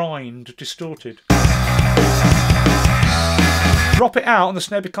grind distorted. Drop it out and the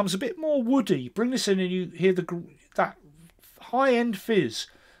snare becomes a bit more woody. Bring this in and you hear that high-end fizz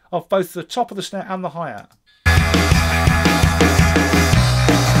of both the top of the snare and the hi-hat.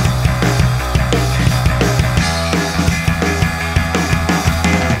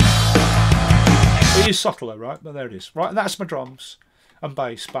 It is subtle though, right? But there it is. Right, and that's my drums and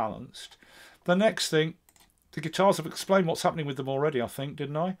bass balanced. The next thing, the guitars, I've explained what's happening with them already, I think,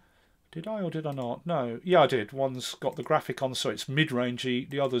 didn't I? Did I or did I not? No. Yeah, I did. One's got the graphic on, so it's mid-rangey.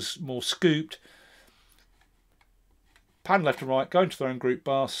 The other's more scooped. Pan left and right, going to their own group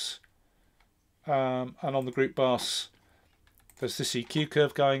bass. And on the group bass, there's this EQ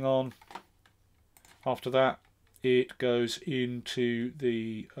curve going on. After that, it goes into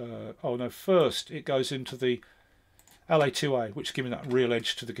the... first it goes into the LA2A, which is giving that real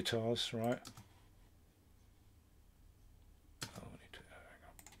edge to the guitars, right?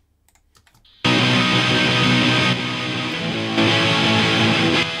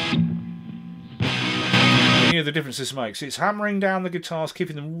 The difference this makes, it's hammering down the guitars,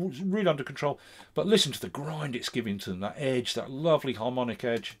 keeping them really under control, but listen to the grind it's giving to them, that edge, that lovely harmonic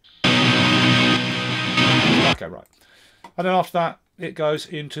edge. Okay, right. And then after that it goes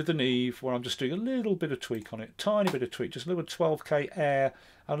into the Neve, where I'm just doing a little bit of tweak on it, tiny bit of tweak, just a little 12k air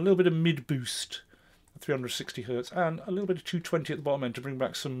and a little bit of mid boost, 360 Hz, and a little bit of 220 at the bottom end to bring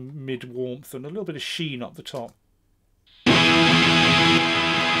back some mid warmth and a little bit of sheen up the top.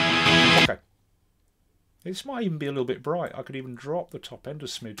 Okay. This might even be a little bit bright. I could even drop the top end a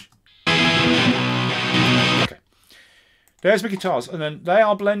smidge. Okay. There's my guitars. And then they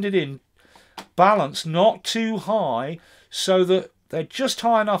are blended in, balanced, not too high, so that they're just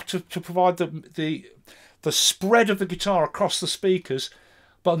high enough to provide the spread of the guitar across the speakers,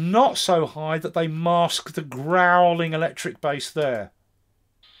 but not so high that they mask the growling electric bass there.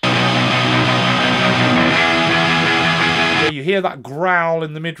 You hear that growl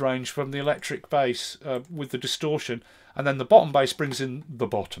in the mid-range from the electric bass with the distortion, and then the bottom bass brings in the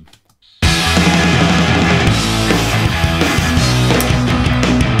bottom.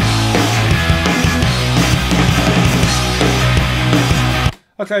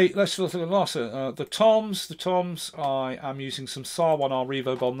 Okay, let's look at the last the toms. The toms, I am using some SAR1R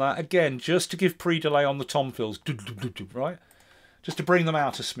reverb on that, again, just to give pre-delay on the tom fills, right? Just to bring them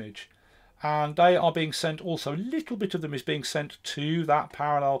out a smidge. And they are being sent also, a little bit of them is being sent to that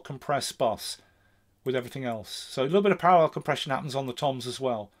parallel compress bus with everything else. So a little bit of parallel compression happens on the toms as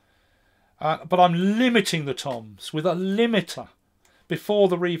well. But I'm limiting the toms with a limiter before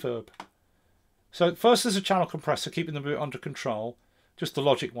the reverb. So first there's a channel compressor keeping them a bit under control, just the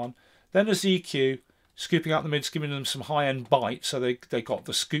logic one. Then there's the EQ, scooping out the mids, giving them some high-end bite, so they got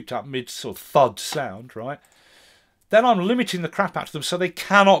the scooped out mid sort of thud sound, right? Then I'm limiting the crap out of them so they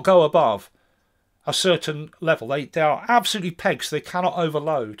cannot go above a certain level. They are absolutely pegged, so they cannot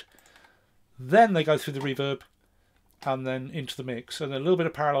overload. Then they go through the reverb and then into the mix. And a little bit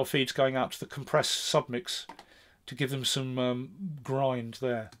of parallel feeds going out to the compressed submix to give them some grind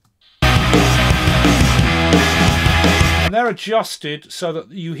there. And they're adjusted so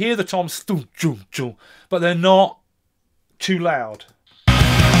that you hear the toms, but they're not too loud.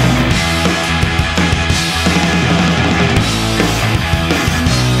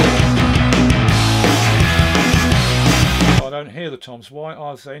 I don't hear the toms. Why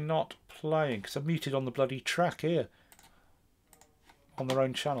are they not playing? Because I'm muted on the bloody track here. On their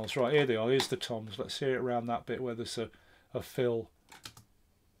own channels. Right, here they are. Here's the toms. Let's hear it around that bit where there's a fill.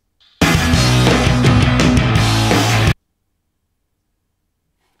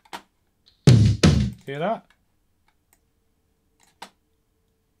 Hear that?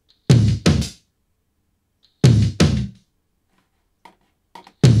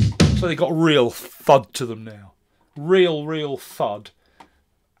 So they got real thud to them now. Real thud.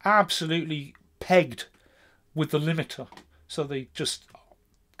 Absolutely pegged with the limiter. So they just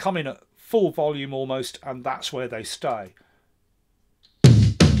come in at full volume almost, and that's where they stay.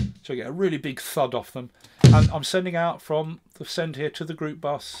 So you get a really big thud off them. And I'm sending out from the send here to the group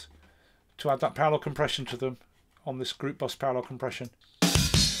bus to add that parallel compression to them on this group bus parallel compression.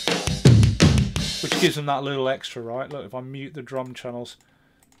 Which gives them that little extra, right? Look, if I mute the drum channels,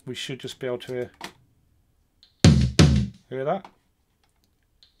 we should just be able to hear that?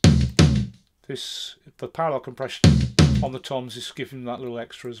 The parallel compression on the toms is giving that little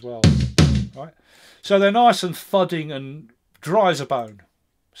extra as well, right? So they're nice and thudding and dry as a bone.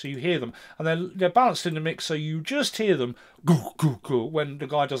 So you hear them, and they're balanced in the mix, so you just hear them goo goo goo when the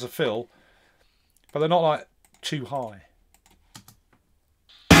guy does a fill, but they're not like too high.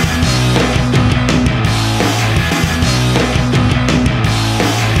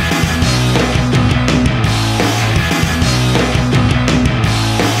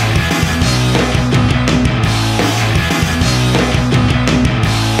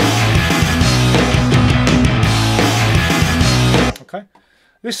 Okay,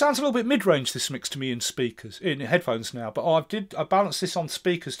 this sounds a little bit mid-range, this mix, to me in speakers, in headphones now. But I balanced this on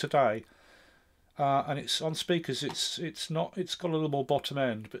speakers today, and it's on speakers. It's got a little more bottom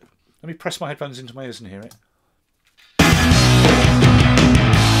end. But let me press my headphones into my ears and hear it.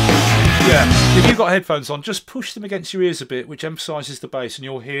 Yeah, if you've got headphones on, just push them against your ears a bit, which emphasises the bass, and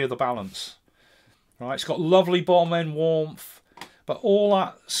you'll hear the balance. Right, it's got lovely bottom end warmth, but all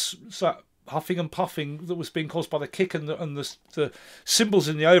that huffing and puffing that was being caused by the kick and the cymbals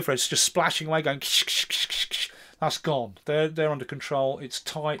in the overheads just splashing away, going that's gone. They're under control. It's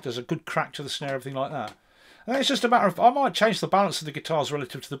tight. There's a good crack to the snare, everything like that. And it's just a matter of, I might change the balance of the guitars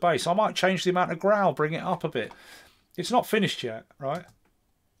relative to the bass. I might change the amount of growl, bring it up a bit. It's not finished yet, right?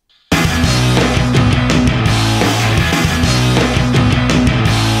 But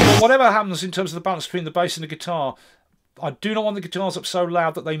whatever happens in terms of the balance between the bass and the guitar, I do not want the guitars up so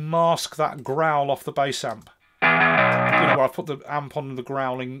loud that they mask that growl off the bass amp. You know, where I put the amp on the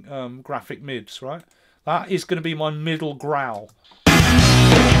growling graphic mids, right? That is going to be my middle growl.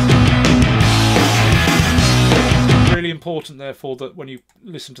 Really important, therefore, that when you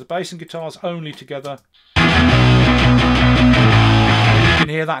listen to the bass and guitars only together, you can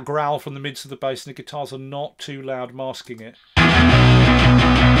hear that growl from the mids of the bass, and the guitars are not too loud, masking it. Right,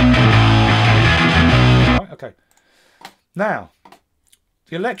 okay. Now,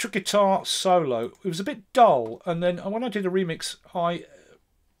 the electric guitar solo, it was a bit dull, and then when I did a remix, I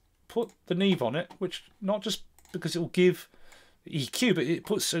put the Neve on it, which not just because it will give EQ, but it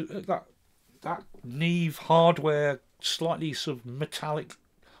puts that Neve hardware, slightly sort of metallic,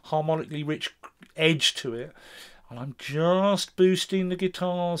 harmonically rich edge to it. And I'm just boosting the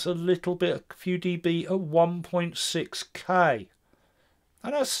guitars a little bit, a few dB at 1.6K.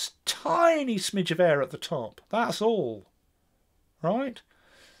 And a tiny smidge of air at the top. That's all. Right?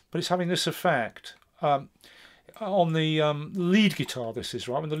 But it's having this effect. On the lead guitar, this is,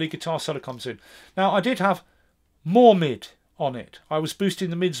 right? When the lead guitar solo comes in. Now, I did have more mid on it. I was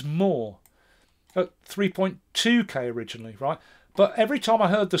boosting the mids more. At 3.2K originally, right? But every time I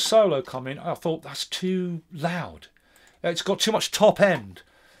heard the solo come in, I thought, that's too loud. It's got too much top end.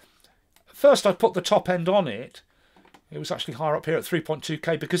 first I put the top end on it. It was actually higher up here at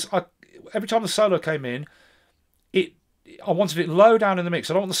 3.2K because every time the solo came in, I wanted it low down in the mix.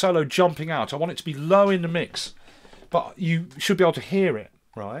 I don't want the solo jumping out. I want it to be low in the mix. But you should be able to hear it,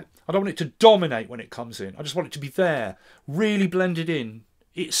 right? I don't want it to dominate when it comes in. I just want it to be there, really blended in.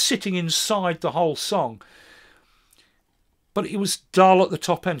 It's sitting inside the whole song. But it was dull at the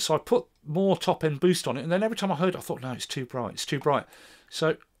top end, so I put more top end boost on it. And then every time I heard it, I thought, no, it's too bright. It's too bright.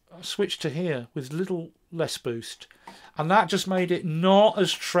 So I switched to here with little less boost. And that just made it not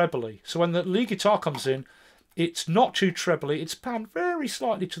as trebly. So when the lead guitar comes in, it's not too trebly. It's panned very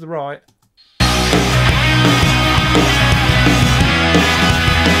slightly to the right.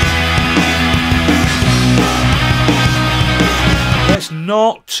 It's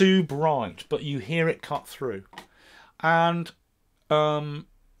not too bright, but you hear it cut through. And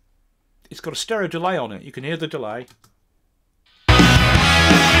it's got a stereo delay on it. You can hear the delay.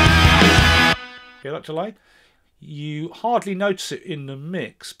 Hear that delay? You hardly notice it in the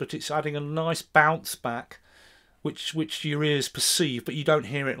mix, but it's adding a nice bounce back, which your ears perceive, but you don't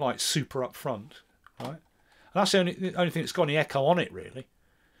hear it like super up front, right? And that's the only thing that's got any echo on it, really.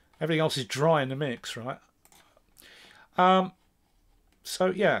 Everything else is dry in the mix, right?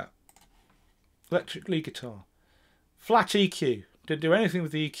 So yeah, electric lead guitar, flat EQ. Didn't do anything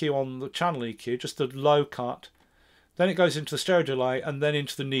with the EQ on the channel EQ, just the low cut. Then it goes into the stereo delay and then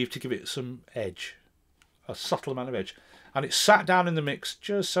into the Neve to give it some edge, a subtle amount of edge. And it's sat down in the mix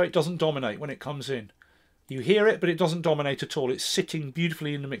just so it doesn't dominate when it comes in. You hear it, but it doesn't dominate at all. It's sitting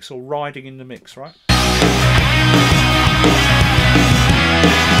beautifully in the mix or riding in the mix, right?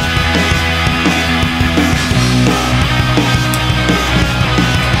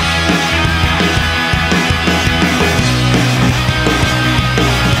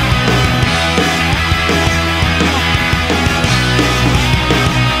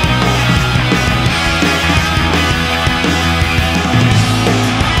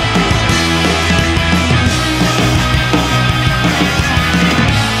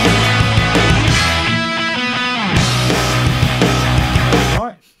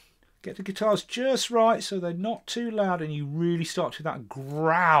 Get the guitars just right so they're not too loud and you really start to that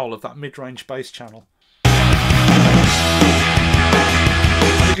growl of that mid-range bass channel. The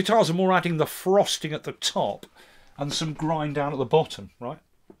guitars are more adding the frosting at the top and some grind down at the bottom, right?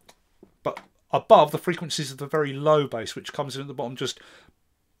 But above, the frequencies of the very low bass, which comes in at the bottom, just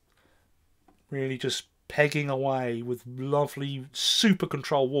really just pegging away with lovely super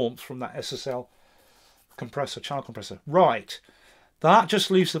control warmth from that SSL compressor, channel compressor. Right. That just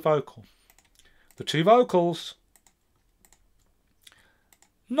leaves the vocal. The two vocals.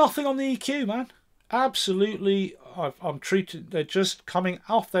 Nothing on the EQ, man. Absolutely, I'm treated. They're just coming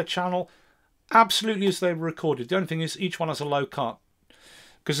off their channel absolutely as they were recorded. The only thing is each one has a low cut.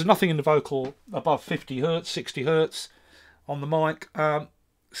 Because there's nothing in the vocal above 50 Hertz, 60 Hertz on the mic.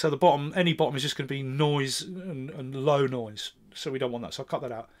 So the bottom, any bottom is just going to be noise and low noise. So we don't want that. So I'll cut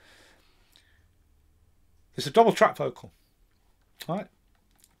that out. There's a double track vocal. Right,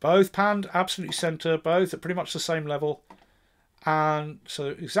 both panned absolutely centre, both at pretty much the same level, and so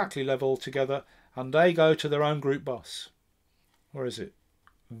exactly level together, and they go to their own group bus. Where is it?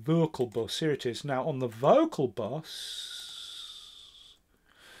 Vocal bus. Here it is. Now on the vocal bus,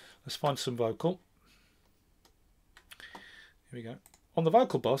 let's find some vocal. Here we go. On the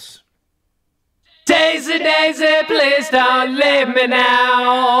vocal bus. Daisy, Daisy, please don't leave me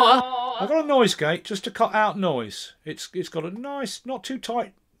now. I've got a noise gate just to cut out noise. It's got a nice, not too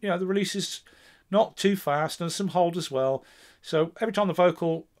tight, you know, the release is not too fast, and some hold as well. So every time the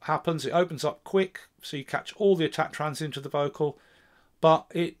vocal happens, it opens up quick, so you catch all the attack trans into the vocal, but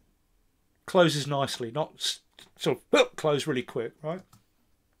it closes nicely, not sort of close really quick, right?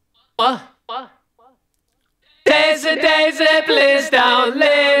 Daisy, Daisy, please don't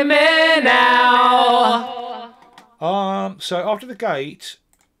leave me now. So after the gate,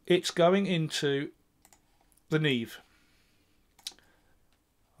 it's going into the Neve.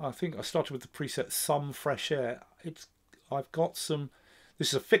 I think I started with the preset Some Fresh Air. I've got some. This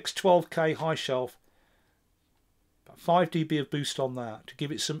is a fixed 12K high shelf. About 5 dB of boost on that to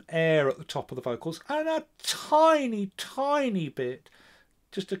give it some air at the top of the vocals, and a tiny, tiny bit,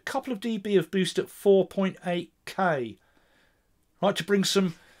 just a couple of dB of boost at 4.8K, right, to bring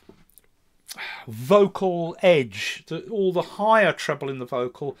some vocal edge, all the higher treble in the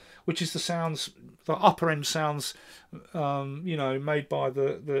vocal, which is the sounds, the upper end sounds, you know, made by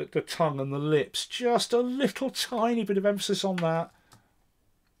the tongue and the lips. Just a little tiny bit of emphasis on that.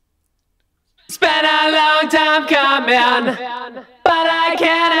 It's been a long time coming, but I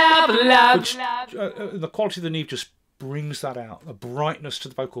can't help love. Which, the quality of the Neve just brings that out, the brightness to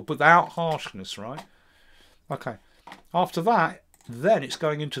the vocal, but without harshness, right? Okay. After that, then it's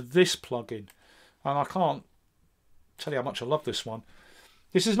going into this plugin. And I can't tell you how much I love this one.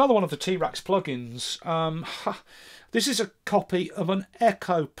 This is another one of the T-Rex plugins. This is a copy of an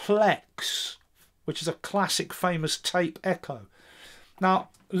Echo Plex, which is a classic famous tape echo. Now,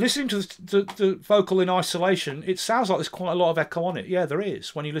 listening to the vocal in isolation, it sounds like there's quite a lot of echo on it. Yeah, there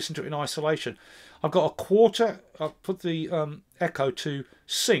is when you listen to it in isolation. I've got a quarter, I've put the echo to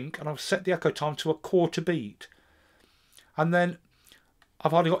sync, and I've set the echo time to a quarter beat. And then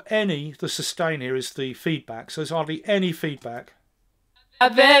I've hardly got any, the sustain here is the feedback, so there's hardly any feedback.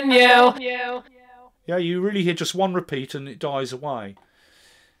 Venue. Yeah, you really hear just one repeat and it dies away.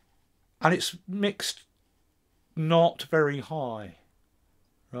 And it's mixed not very high,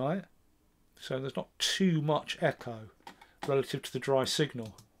 right? So there's not too much echo relative to the dry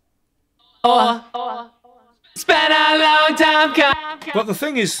signal. It's been a long time coming. But the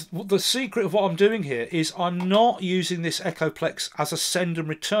thing is, the secret of what I'm doing here is I'm not using this Echoplex as a send and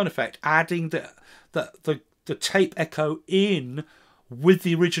return effect, adding the tape echo in with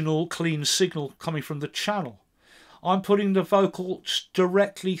the original clean signal coming from the channel. I'm putting the vocal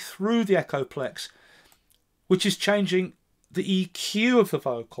directly through the Echoplex, which is changing the EQ of the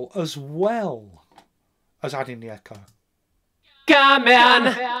vocal as well as adding the echo. Come in,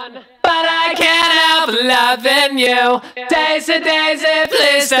 but I can't help loving you. Daisy, Daisy,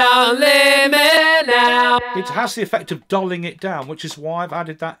 please don't leave me now. It has the effect of dulling it down, which is why I've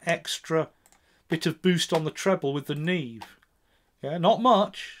added that extra bit of boost on the treble with the Neve. Yeah, not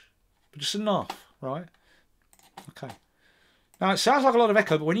much, but just enough, right? Okay. Now, it sounds like a lot of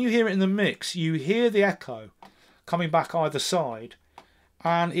echo, but when you hear it in the mix, you hear the echo coming back either side,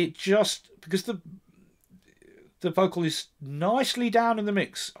 and it just, because the vocal is nicely down in the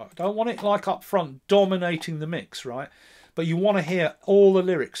mix. I don't want it like up front dominating the mix, right? But you want to hear all the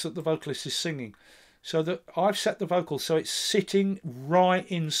lyrics that the vocalist is singing. So that I've set the vocal so it's sitting right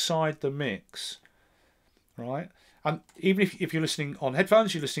inside the mix, right? And even if you're listening on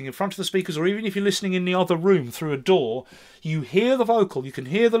headphones, you're listening in front of the speakers, or even if you're listening in the other room through a door, you hear the vocal, you can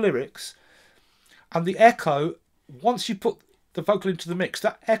hear the lyrics, and the echo, once you put the vocal into the mix,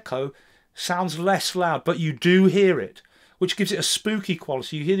 that echo sounds less loud, but you do hear it, which gives it a spooky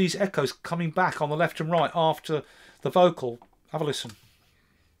quality. You hear these echoes coming back on the left and right after the vocal. Have a listen.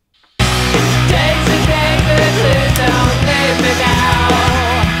 Daisy, Daisy, please don't leave me now.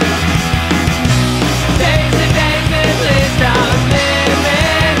 Daisy, Daisy, please don't leave me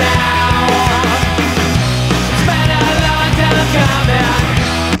now. It's been a long time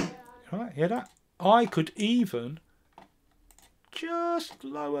coming. Right, hear that? I could even just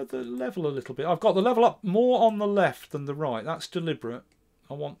lower the level a little bit. I've got the level up more on the left than the right. That's deliberate.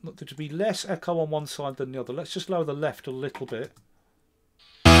 I want there to be less echo on one side than the other. Let's just lower the left a little bit.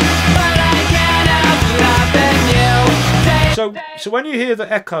 So when you hear the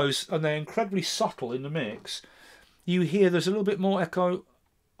echoes, and they're incredibly subtle in the mix, you hear there's a little bit more echo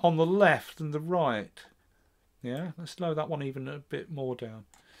on the left than the right. Yeah, let's lower that one even a bit more down.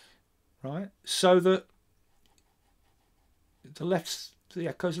 Right, so that the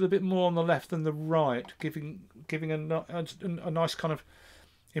echoes a little bit more on the left than the right, giving a nice kind of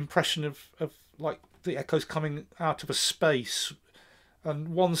impression of like the echoes coming out of a space, and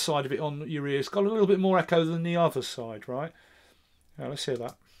one side of it on your ears got a little bit more echo than the other side, right? Now let's hear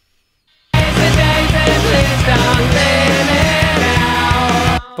that.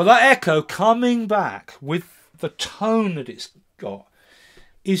 But that echo coming back with the tone that it's got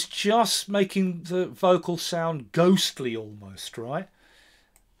is just making the vocal sound ghostly almost, right?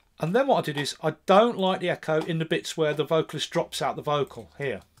 And then what I did is, I don't like the echo in the bits where the vocalist drops out the vocal.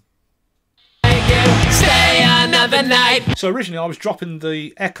 Here. Stay another night. So originally I was dropping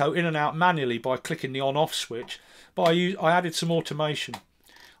the echo in and out manually by clicking the on-off switch, but I added some automation.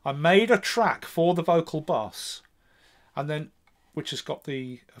 I made a track for the vocal bus, and then, which has got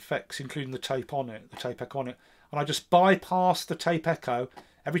the effects including the tape on it, the tape echo on it, and I just bypass the tape echo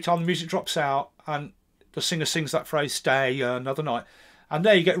every time the music drops out and the singer sings that phrase, stay another night. And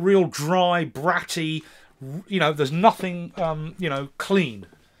there you get real dry, bratty, you know, there's nothing, you know, clean,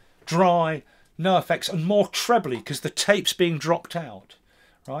 dry, no effects, and more trebly because the tape's being dropped out,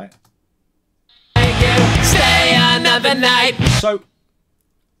 right? Stay another night. So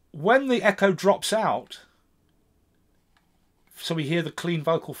when the echo drops out, so we hear the clean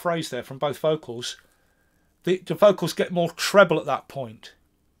vocal phrase there from both vocals, the vocals get more treble at that point,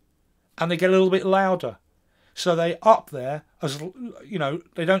 and they get a little bit louder. So they up there, as you know,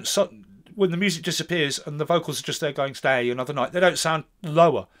 they don't, when the music disappears and the vocals are just there going stay another night, they don't sound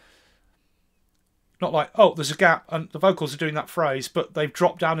lower. Not like, oh, there's a gap and the vocals are doing that phrase, but they've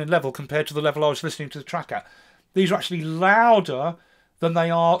dropped down in level compared to the level I was listening to the track at. These are actually louder than they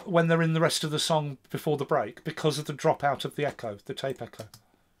are when they're in the rest of the song before the break because of the drop out of the echo, the tape echo.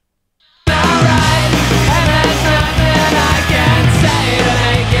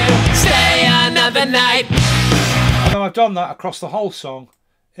 And then I've done that across the whole song.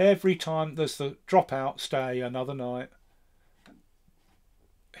 Every time there's the drop out, stay another night.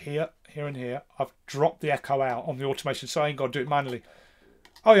 Here, here and here, I've dropped the echo out on the automation, so I ain't got to do it manually.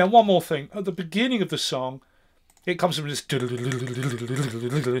 Oh yeah, one more thing. At the beginning of the song, it comes from this.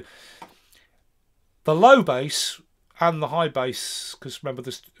 The low bass and the high bass, because remember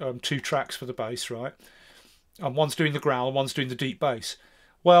there's 2 tracks for the bass, right? And one's doing the growl and one's doing the deep bass.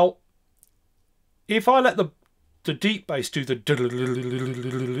 Well, if I let the deep bass do the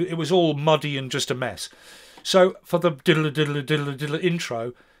it was all muddy and just a mess. So for the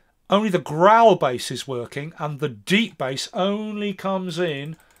intro, only the growl bass is working and the deep bass only comes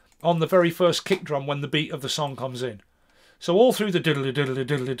in on the very first kick drum when the beat of the song comes in. So all through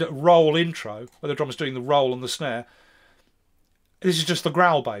the roll intro, where the drum's doing the roll and the snare, this is just the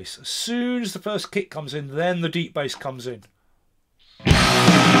growl bass. As soon as the first kick comes in, then the deep bass comes in.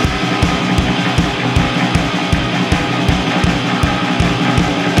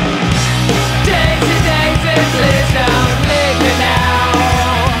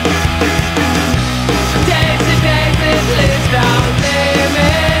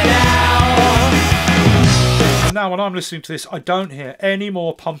 Now when I'm listening to this, I don't hear any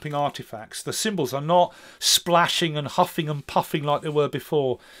more pumping artifacts. The cymbals are not splashing and huffing and puffing like they were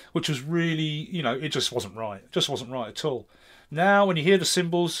before, which was really, you know, it just wasn't right. It just wasn't right at all. Now when you hear the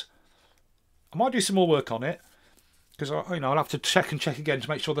cymbals, I might do some more work on it, because I'll have to check and check again to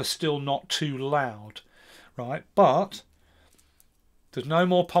make sure they're still not too loud, right? But there's no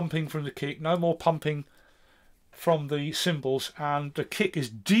more pumping from the kick, no more pumping from the cymbals, and the kick is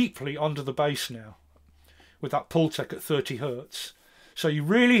deeply under the bass now, with that Pultec at 30 Hertz. So you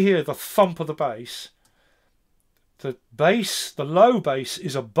really hear the thump of the bass. The bass, the low bass,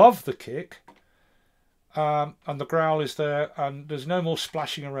 is above the kick, and the growl is there, and there's no more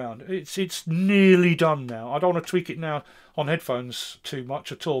splashing around. It's nearly done now. I don't want to tweak it now on headphones too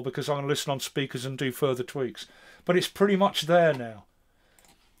much at all, because I'm going to listen on speakers and do further tweaks. But it's pretty much there now.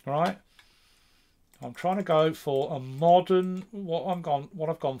 All right? I'm trying to go for a modern, what I've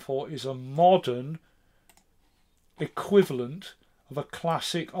gone for is a modern equivalent of a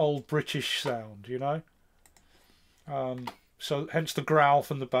classic old British sound, you know. So hence the growl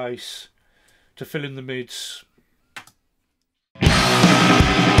from the bass to fill in the mids.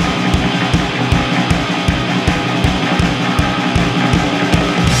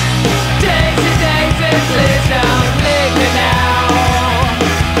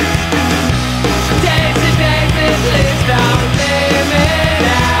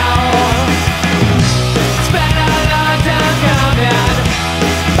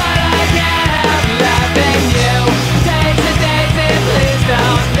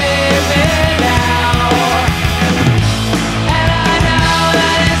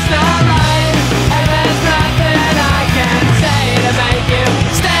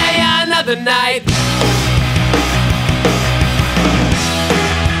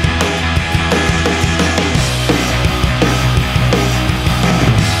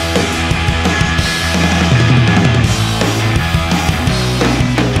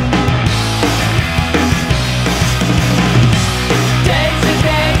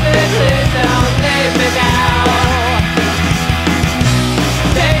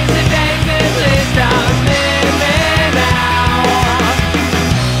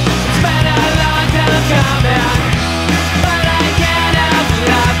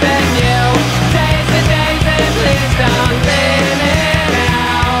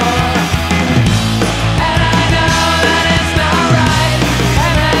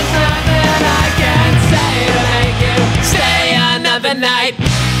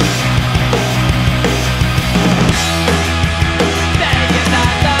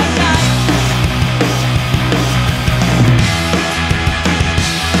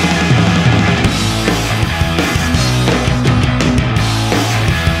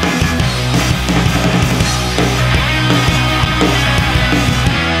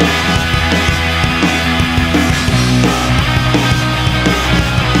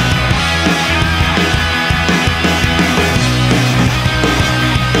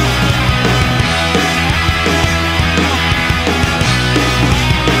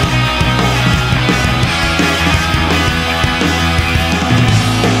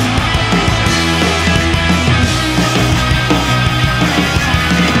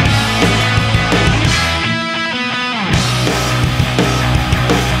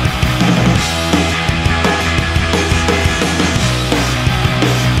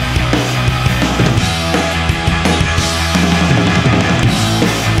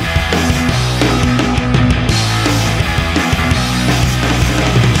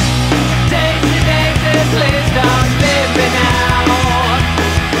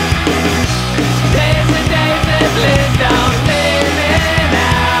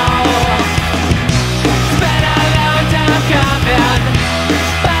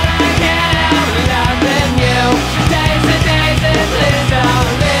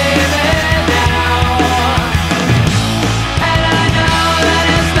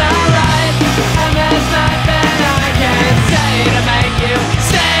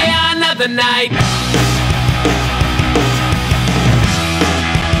 another night.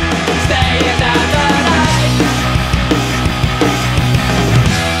 Stay another night.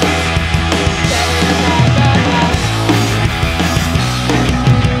 Stay another night.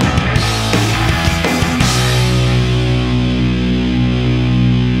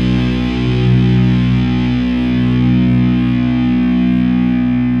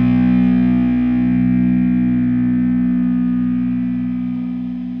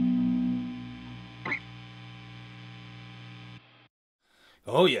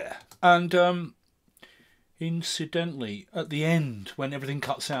 Oh yeah, and incidentally, at the end when everything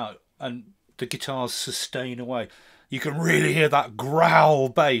cuts out and the guitars sustain away, you can really hear that growl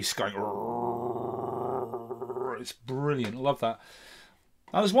bass going. It's brilliant. I love that.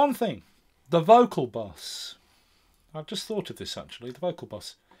 Now there's one thing, the vocal bus. I've just thought of this actually. The vocal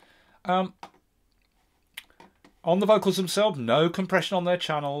bus. On the vocals themselves, no compression on their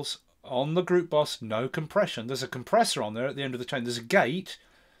channels. On the group bus, no compression. There's a compressor on there at the end of the chain. There's a gate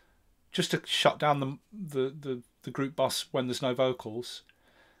just to shut down the group bus when there's no vocals,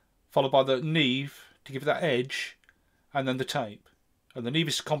 followed by the Neve to give it that edge, and then the tape. And the Neve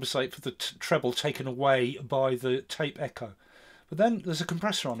is to compensate for the treble taken away by the tape echo. But then there's a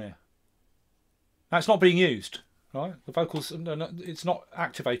compressor on here. Now it's not being used, right? The vocals, it's not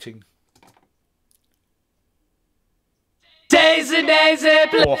activating. Daisy, Daisy,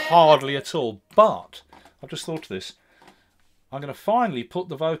 Or hardly at all. But I've just thought of this. I'm going to finally put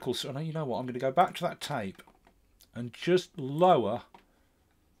the vocals. And you know what? I'm going to go back to that tape and just lower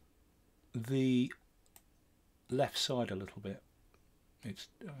the left side a little bit.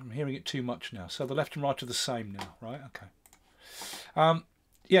 I'm hearing it too much now. So the left and right are the same now, right? Okay.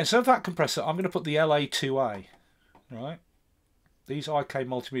 Yeah. So that compressor, I'm going to put the LA2A, right? These IK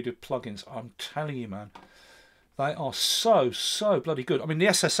multimedia plugins. I'm telling you, man. They are so bloody good. I mean, the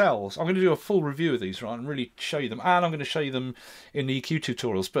SSLs, I'm going to do a full review of these, right, and really show you them. And I'm going to show you them in the EQ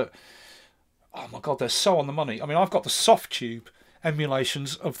tutorials. But, oh my God, they're so on the money. I mean, I've got the soft tube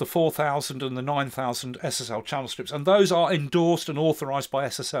emulations of the 4000 and the 9000 SSL channel strips. And those are endorsed and authorised by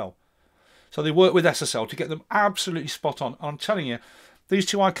SSL. So they work with SSL to get them absolutely spot on. I'm telling you, these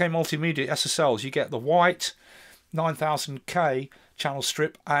two IK Multimedia SSLs, you get the white 9000K channel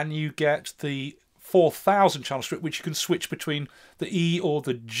strip and you get the 4000 channel strip, which you can switch between the E or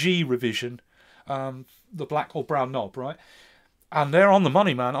the G revision, the black or brown knob, right? And they're on the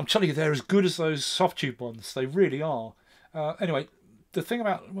money, man. I'm telling you, they're as good as those soft tube ones. They really are. Anyway, the thing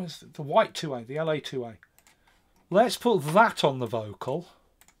about the white 2A, the LA2A. Let's put that on the vocal.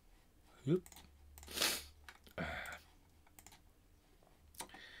 Oop.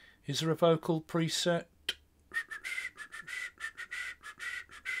 Is there a vocal preset?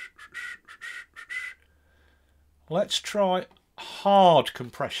 Let's try hard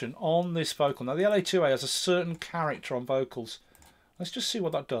compression on this vocal. Now the LA2A has a certain character on vocals. Let's just see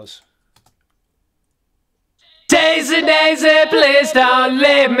what that does. Daisy, Daisy, please don't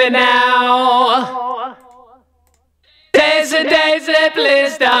leave me now. Daisy, Daisy,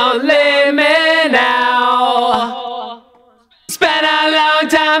 please don't leave me now. It's been a long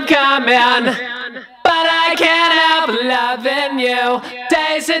time coming, but I can't help loving you.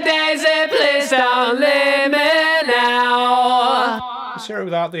 Daisy, Daisy, please don't leave me now. Let's hear it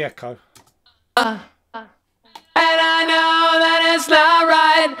without the echo. And I know that it's not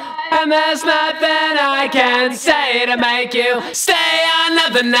right, and there's nothing I can say to make you stay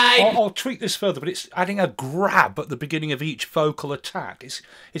another night. I'll tweak this further, but it's adding a grab at the beginning of each vocal attack.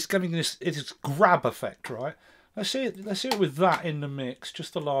 It's giving this grab effect, right? Let's hear it with that in the mix.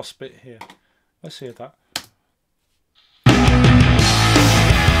 Just the last bit here. Let's hear that.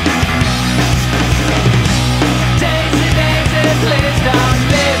 Daisy, Daisy, please don't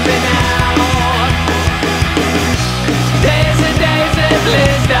leave me now. Daisy, Daisy,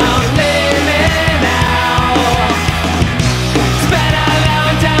 please don't leave me now. It's been a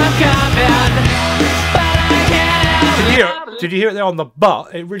long time coming, but I can't help it. Did you hear it there on the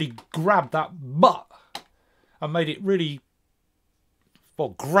butt? It really grabbed that butt and made it really, well,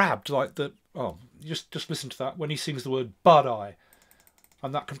 grabbed like the, oh, just listen to that when he sings the word bud eye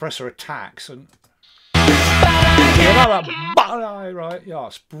and that compressor attacks and yeah, that bud eye, right? Yeah,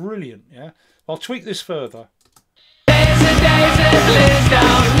 it's brilliant. Yeah, I'll tweak this further. Daisy, Daisy, please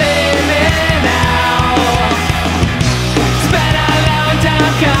don't leave me now. It's been a long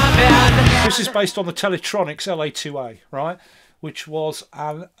time coming. This is based on the Teletronics LA2A, right? Which was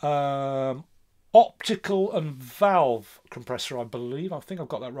an optical and valve compressor, I believe. I think I've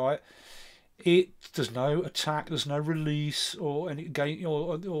got that right. There's no attack, there's no release or any gain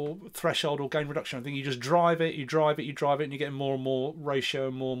or threshold or gain reduction. I think you just drive it, you drive it, you drive it, and you get more and more ratio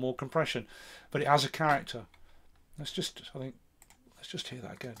and more compression. But it has a character. Let's just hear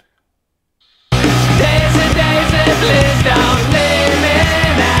that again. Daisy, Daisy, please don't leave me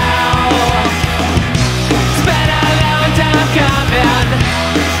now. Spent a long time coming,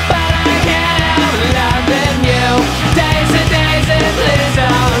 but I can't help loving you. Daisy, Daisy, please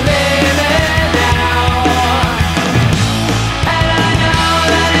don't leave me now. And I know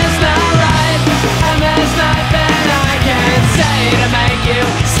that it's not right, and there's nothing I can say to make you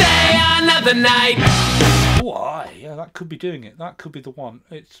stay another night. Why? Yeah, that could be doing it. That could be the one.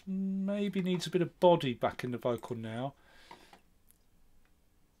 It maybe needs a bit of body back in the vocal now.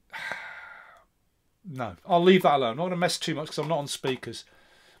 No, I'll leave that alone. I'm not going to mess too much because I'm not on speakers.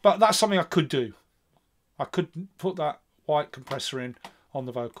 But that's something I could do. I could put that white compressor in on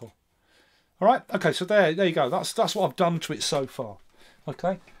the vocal. All right. Okay. So there you go. That's what I've done to it so far.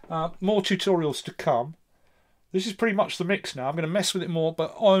 Okay. More tutorials to come. This is pretty much the mix now. I'm going to mess with it more,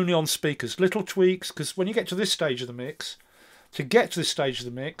 but only on speakers. Little tweaks, because when you get to this stage of the mix,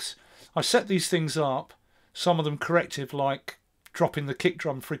 I set these things up, some of them corrective, like dropping the kick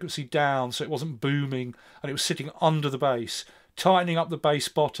drum frequency down so it wasn't booming and it was sitting under the bass, tightening up the bass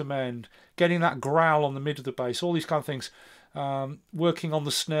bottom end, getting that growl on the mid of the bass, all these kind of things. Working on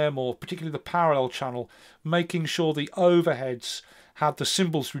the snare more, particularly the parallel channel, making sure the overheads had the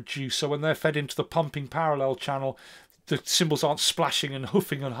cymbals reduced so when they're fed into the pumping parallel channel the cymbals aren't splashing and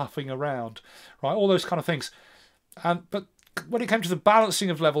hoofing and huffing around, right? All those kind of things. But when it came to the balancing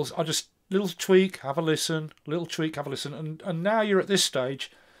of levels, I just little tweak, have a listen, little tweak, have a listen, and now you're at this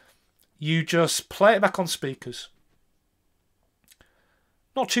stage. You just play it back on speakers,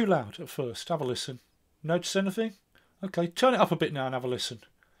 not too loud at first. Have a listen. Notice anything? Okay, turn it up a bit now and have a listen,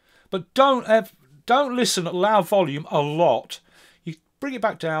 but don't listen at loud volume a lot. Bring it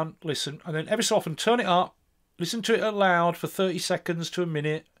back down, listen, and then every so often turn it up, listen to it aloud for 30 seconds to a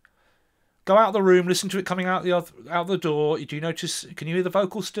minute. Go out the room, listen to it coming out the door. Do you notice, can you hear the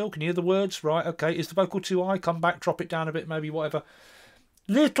vocal still? Can you hear the words? Right, okay, is the vocal too high? Come back, drop it down a bit, maybe, whatever.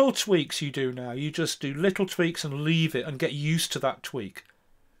 Little tweaks you do now. You just do little tweaks and leave it and get used to that tweak.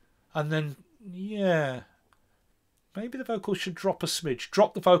 And then, yeah, maybe the vocal should drop a smidge.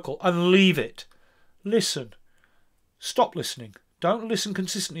 Drop the vocal and leave it. Listen. Stop listening. Don't listen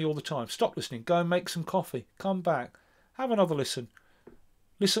consistently all the time. Stop listening. Go and make some coffee. Come back. Have another listen.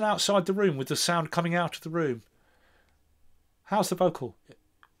 Listen outside the room with the sound coming out of the room. How's the vocal?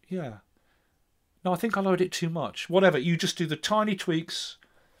 Yeah. No, I think I lowered it too much. Whatever. You just do the tiny tweaks,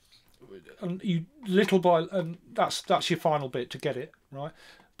 and you little by, and that's your final bit to get it right.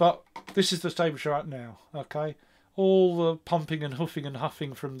 But this is the stage which you're at now. Okay. All the pumping and hoofing and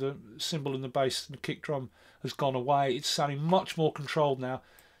huffing from the cymbal and the bass and the kick drum has gone away. It's sounding much more controlled now,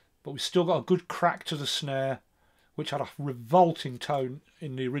 but we've still got a good crack to the snare, which had a revolting tone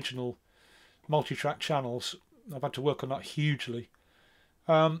in the original multi-track channels. I've had to work on that hugely.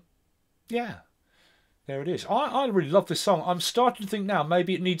 Yeah, there it is. I really love this song. I'm starting to think now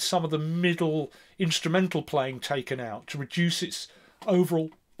maybe it needs some of the middle instrumental playing taken out to reduce its overall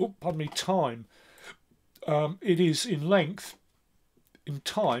time. It is in length, in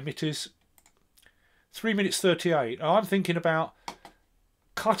time, it is 3 minutes 38. And I'm thinking about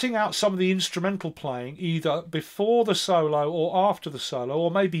cutting out some of the instrumental playing either before the solo or after the solo,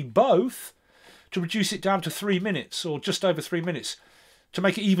 or maybe both, to reduce it down to 3 minutes or just over 3 minutes to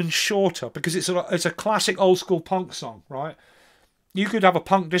make it even shorter, because it's a classic old school punk song, right? You could have a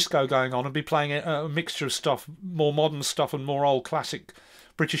punk disco going on and be playing a mixture of stuff, more modern stuff and more old classic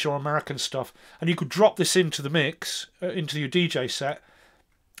British or American stuff, and you could drop this into the mix, into your DJ set,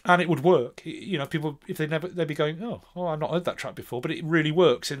 and it would work. You know, people, if they'd be going, oh, I've not heard that track before, but it really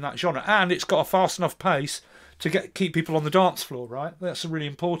works in that genre, and it's got a fast enough pace to keep people on the dance floor, right? That's really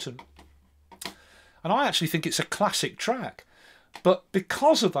important. And I actually think it's a classic track, but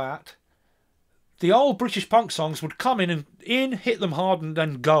because of that, the old British punk songs would come in, hit them hard, and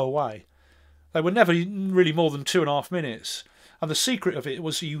then go away. They were never really more than 2.5 minutes. And the secret of it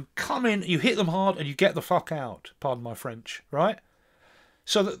was you come in, you hit them hard, and you get the fuck out. Pardon my French, right?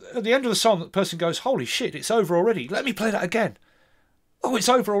 So that at the end of the song, the person goes, holy shit, it's over already. Let me play that again. Oh, it's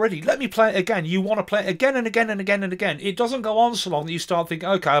over already. Let me play it again. You want to play it again and again and again and again. It doesn't go on so long that you start thinking,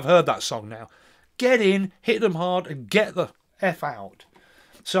 okay, I've heard that song now. Get in, hit them hard, and get the F out.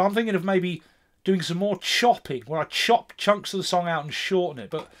 So I'm thinking of maybe doing some more chopping, where I chop chunks of the song out and shorten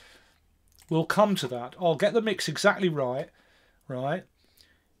it. But we'll come to that. I'll get the mix exactly right,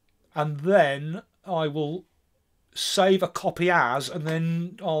 and then I will save a copy as, and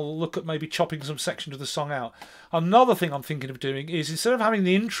then I'll look at maybe chopping some sections of the song out. Another thing I'm thinking of doing is, instead of having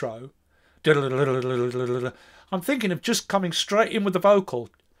the intro, I'm thinking of just coming straight in with the vocal.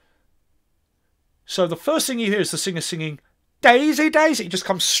 So the first thing you hear is the singer singing Daisy, Daisy. It just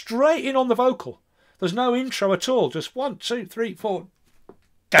comes straight in on the vocal. There's no intro at all. Just 1, 2, 3, 4.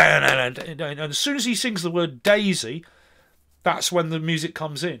 And as soon as he sings the word Daisy, that's when the music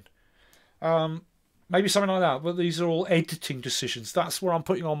comes in. Maybe something like that. But these are all editing decisions. That's where I'm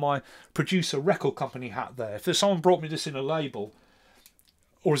putting on my producer record company hat there. If there's someone brought me this in a label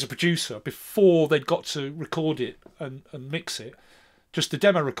or as a producer before they'd got to record it and mix it, just the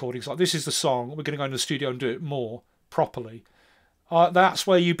demo recordings, like this is the song, we're going to go in the studio and do it more properly. That's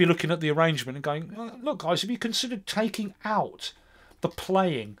where you'd be looking at the arrangement and going, look guys, have you considered taking out the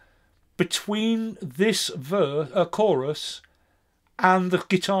playing between this chorus and the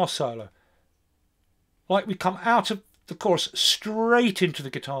guitar solo? Like we come out of the chorus straight into the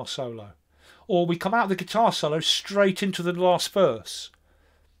guitar solo, or we come out of the guitar solo straight into the last verse.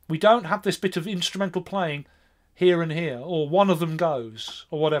 We don't have this bit of instrumental playing here and here, or one of them goes,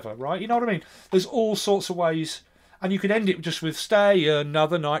 or whatever, right? You know what I mean? There's all sorts of ways, and you could end it just with "Stay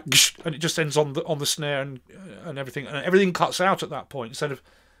another night," and it just ends on the snare and everything, and everything cuts out at that point instead of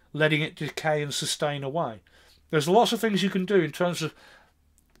letting it decay and sustain away. There's lots of things you can do in terms of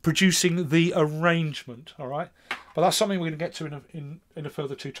producing the arrangement, all right? But that's something we're going to get to in a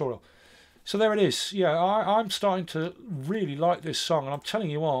further tutorial. So there it is. Yeah, I'm starting to really like this song, and I'm telling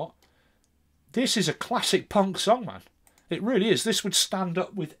you what, this is a classic punk song, man. It really is. This would stand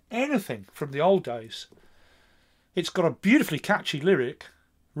up with anything from the old days. It's got a beautifully catchy lyric,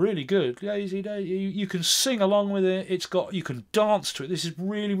 really good. Daisy, Daisy. You can sing along with it. You can dance to it. This is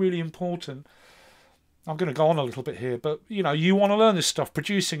really, really important. I'm going to go on a little bit here, but you know, you want to learn this stuff,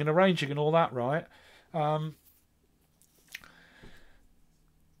 producing and arranging and all that, right?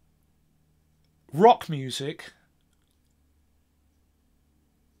 Rock music,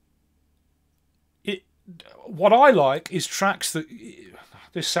 what I like is tracks that,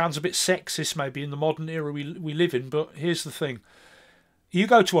 this sounds a bit sexist maybe in the modern era we live in, but here's the thing. You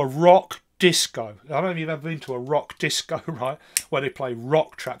go to a rock disco, I don't know if you've ever been to a rock disco, right, where they play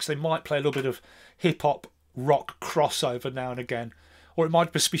rock tracks. They might play a little bit of hip-hop rock crossover now and again, or it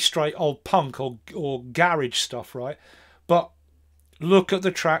might just be straight old punk or garage stuff, right? But look at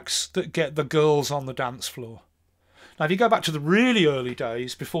the tracks that get the girls on the dance floor. Now, if you go back to the really early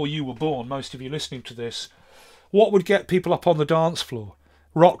days, before you were born, most of you listening to this, what would get people up on the dance floor?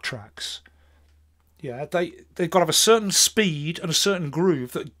 Rock tracks. Yeah, they've got to have a certain speed and a certain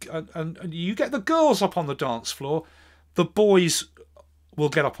groove, and you get the girls up on the dance floor, the boys will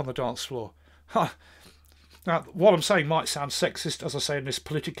get up on the dance floor. Now, what I'm saying might sound sexist, as I say, in this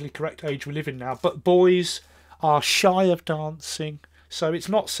politically correct age we live in now, but boys are shy of dancing, so it's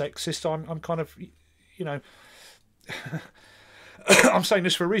not sexist. I'm kind of, you know, I'm saying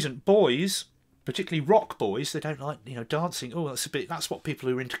this for a reason. Boys, particularly rock boys, they don't like, you know, dancing. Oh, that's what people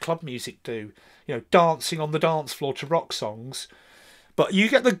who are into club music do, you know, dancing on the dance floor to rock songs. But you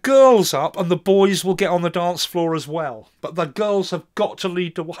get the girls up and the boys will get on the dance floor as well. But the girls have got to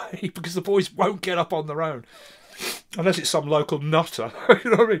lead the way because the boys won't get up on their own. Unless it's some local nutter.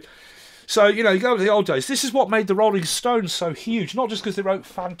 You know what I mean? So, you know, you go to the old days. This is what made the Rolling Stones so huge. Not just because they wrote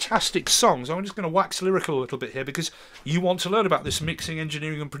fantastic songs. I'm just going to wax lyrical a little bit here because you want to learn about this mixing,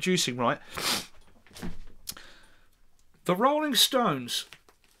 engineering and producing, right? The Rolling Stones...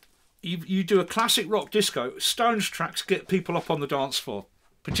 You do a classic rock disco, Stones tracks get people up on the dance floor,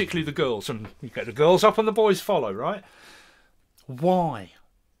 particularly the girls, and you get the girls up and the boys follow, right? Why?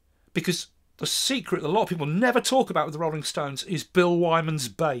 Because the secret that a lot of people never talk about with the Rolling Stones is Bill Wyman's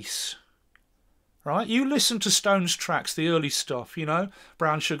bass, right? You listen to Stones tracks, the early stuff, you know,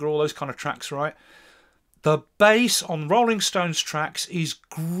 Brown Sugar, all those kind of tracks, right? The bass on Rolling Stones tracks is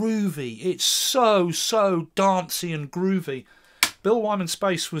groovy. It's so dancey and groovy. Bill Wyman's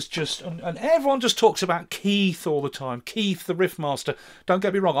bass was just... And everyone just talks about Keith all the time. Keith, the riff master. Don't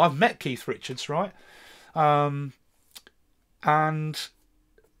get me wrong, I've met Keith Richards, right? And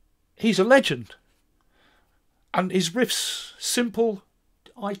he's a legend. And his riffs, simple,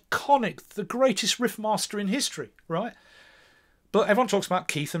 iconic, the greatest riff master in history, right? But everyone talks about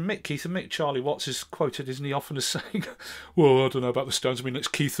Keith and Mick. Keith and Mick. Charlie Watts is quoted, isn't he, often as saying, well, I don't know about the Stones. I mean, it's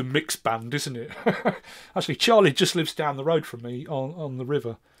Keith and Mick's band, isn't it? Actually, Charlie just lives down the road from me on the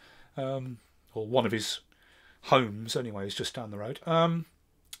river. Or one of his homes, anyway, is just down the road.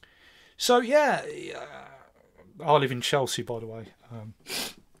 So, yeah, I live in Chelsea, by the way.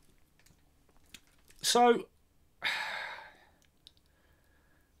 So,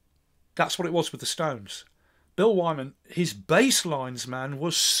 that's what it was with the Stones. Bill Wyman, his bass lines, man,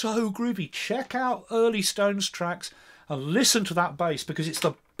 was so groovy. Check out early Stones tracks and listen to that bass, because it's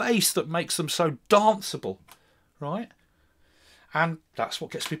the bass that makes them so danceable, right? And that's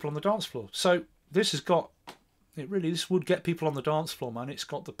what gets people on the dance floor. So this has got, this would get people on the dance floor, man. It's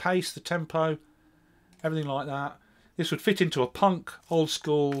got the pace, the tempo, everything like that. This would fit into a punk, old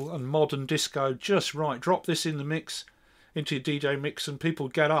school and modern disco just right. Drop this in the mix, into your DJ mix, and people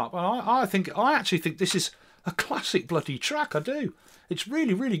get up. And I actually think this is a classic bloody track. I do. It's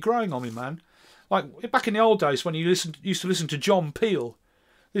really, really growing on me, man. Like back in the old days when you used to listen to John Peel.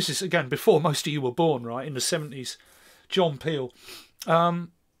 This is, again, before most of you were born, right? In the 70s, John Peel.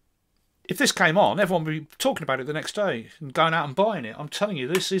 If this came on, everyone would be talking about it the next day and going out and buying it. I'm telling you,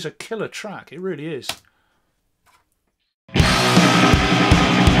 this is a killer track. It really is.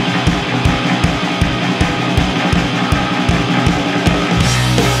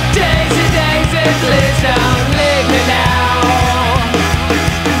 Daisy, Daisy, please don't leave me now.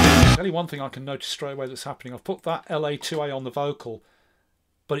 There's only one thing I can notice straight away that's happening. I've put that LA2A on the vocal,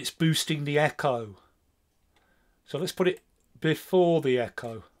 but it's boosting the echo. So let's put it before the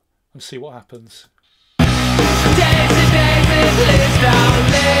echo and see what happens. Daisy, Daisy, please don't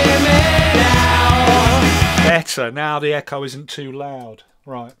leave me now. Better. Now the echo isn't too loud.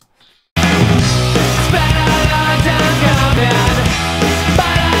 Right. It's been a long time coming,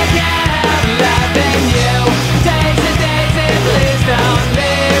 but I can't help loving you. Daisy, Daisy, please don't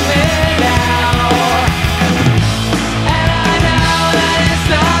leave me now. And I know that it's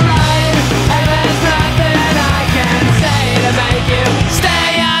not right, and there's nothing I can say to make you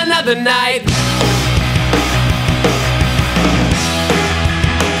stay another night.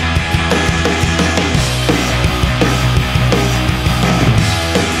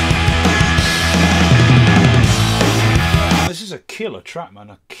 This is a killer track, man.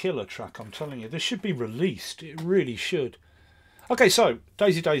 A killer track, I'm telling you. This should be released. It really should. Okay, so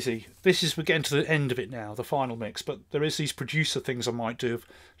Daisy Daisy. We're getting to the end of it now, the final mix. But there is these producer things I might do of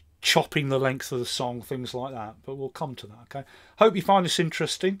chopping the length of the song, things like that. But we'll come to that, okay? Hope you find this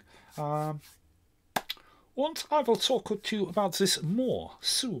interesting. And I will talk to you about this more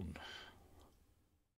soon.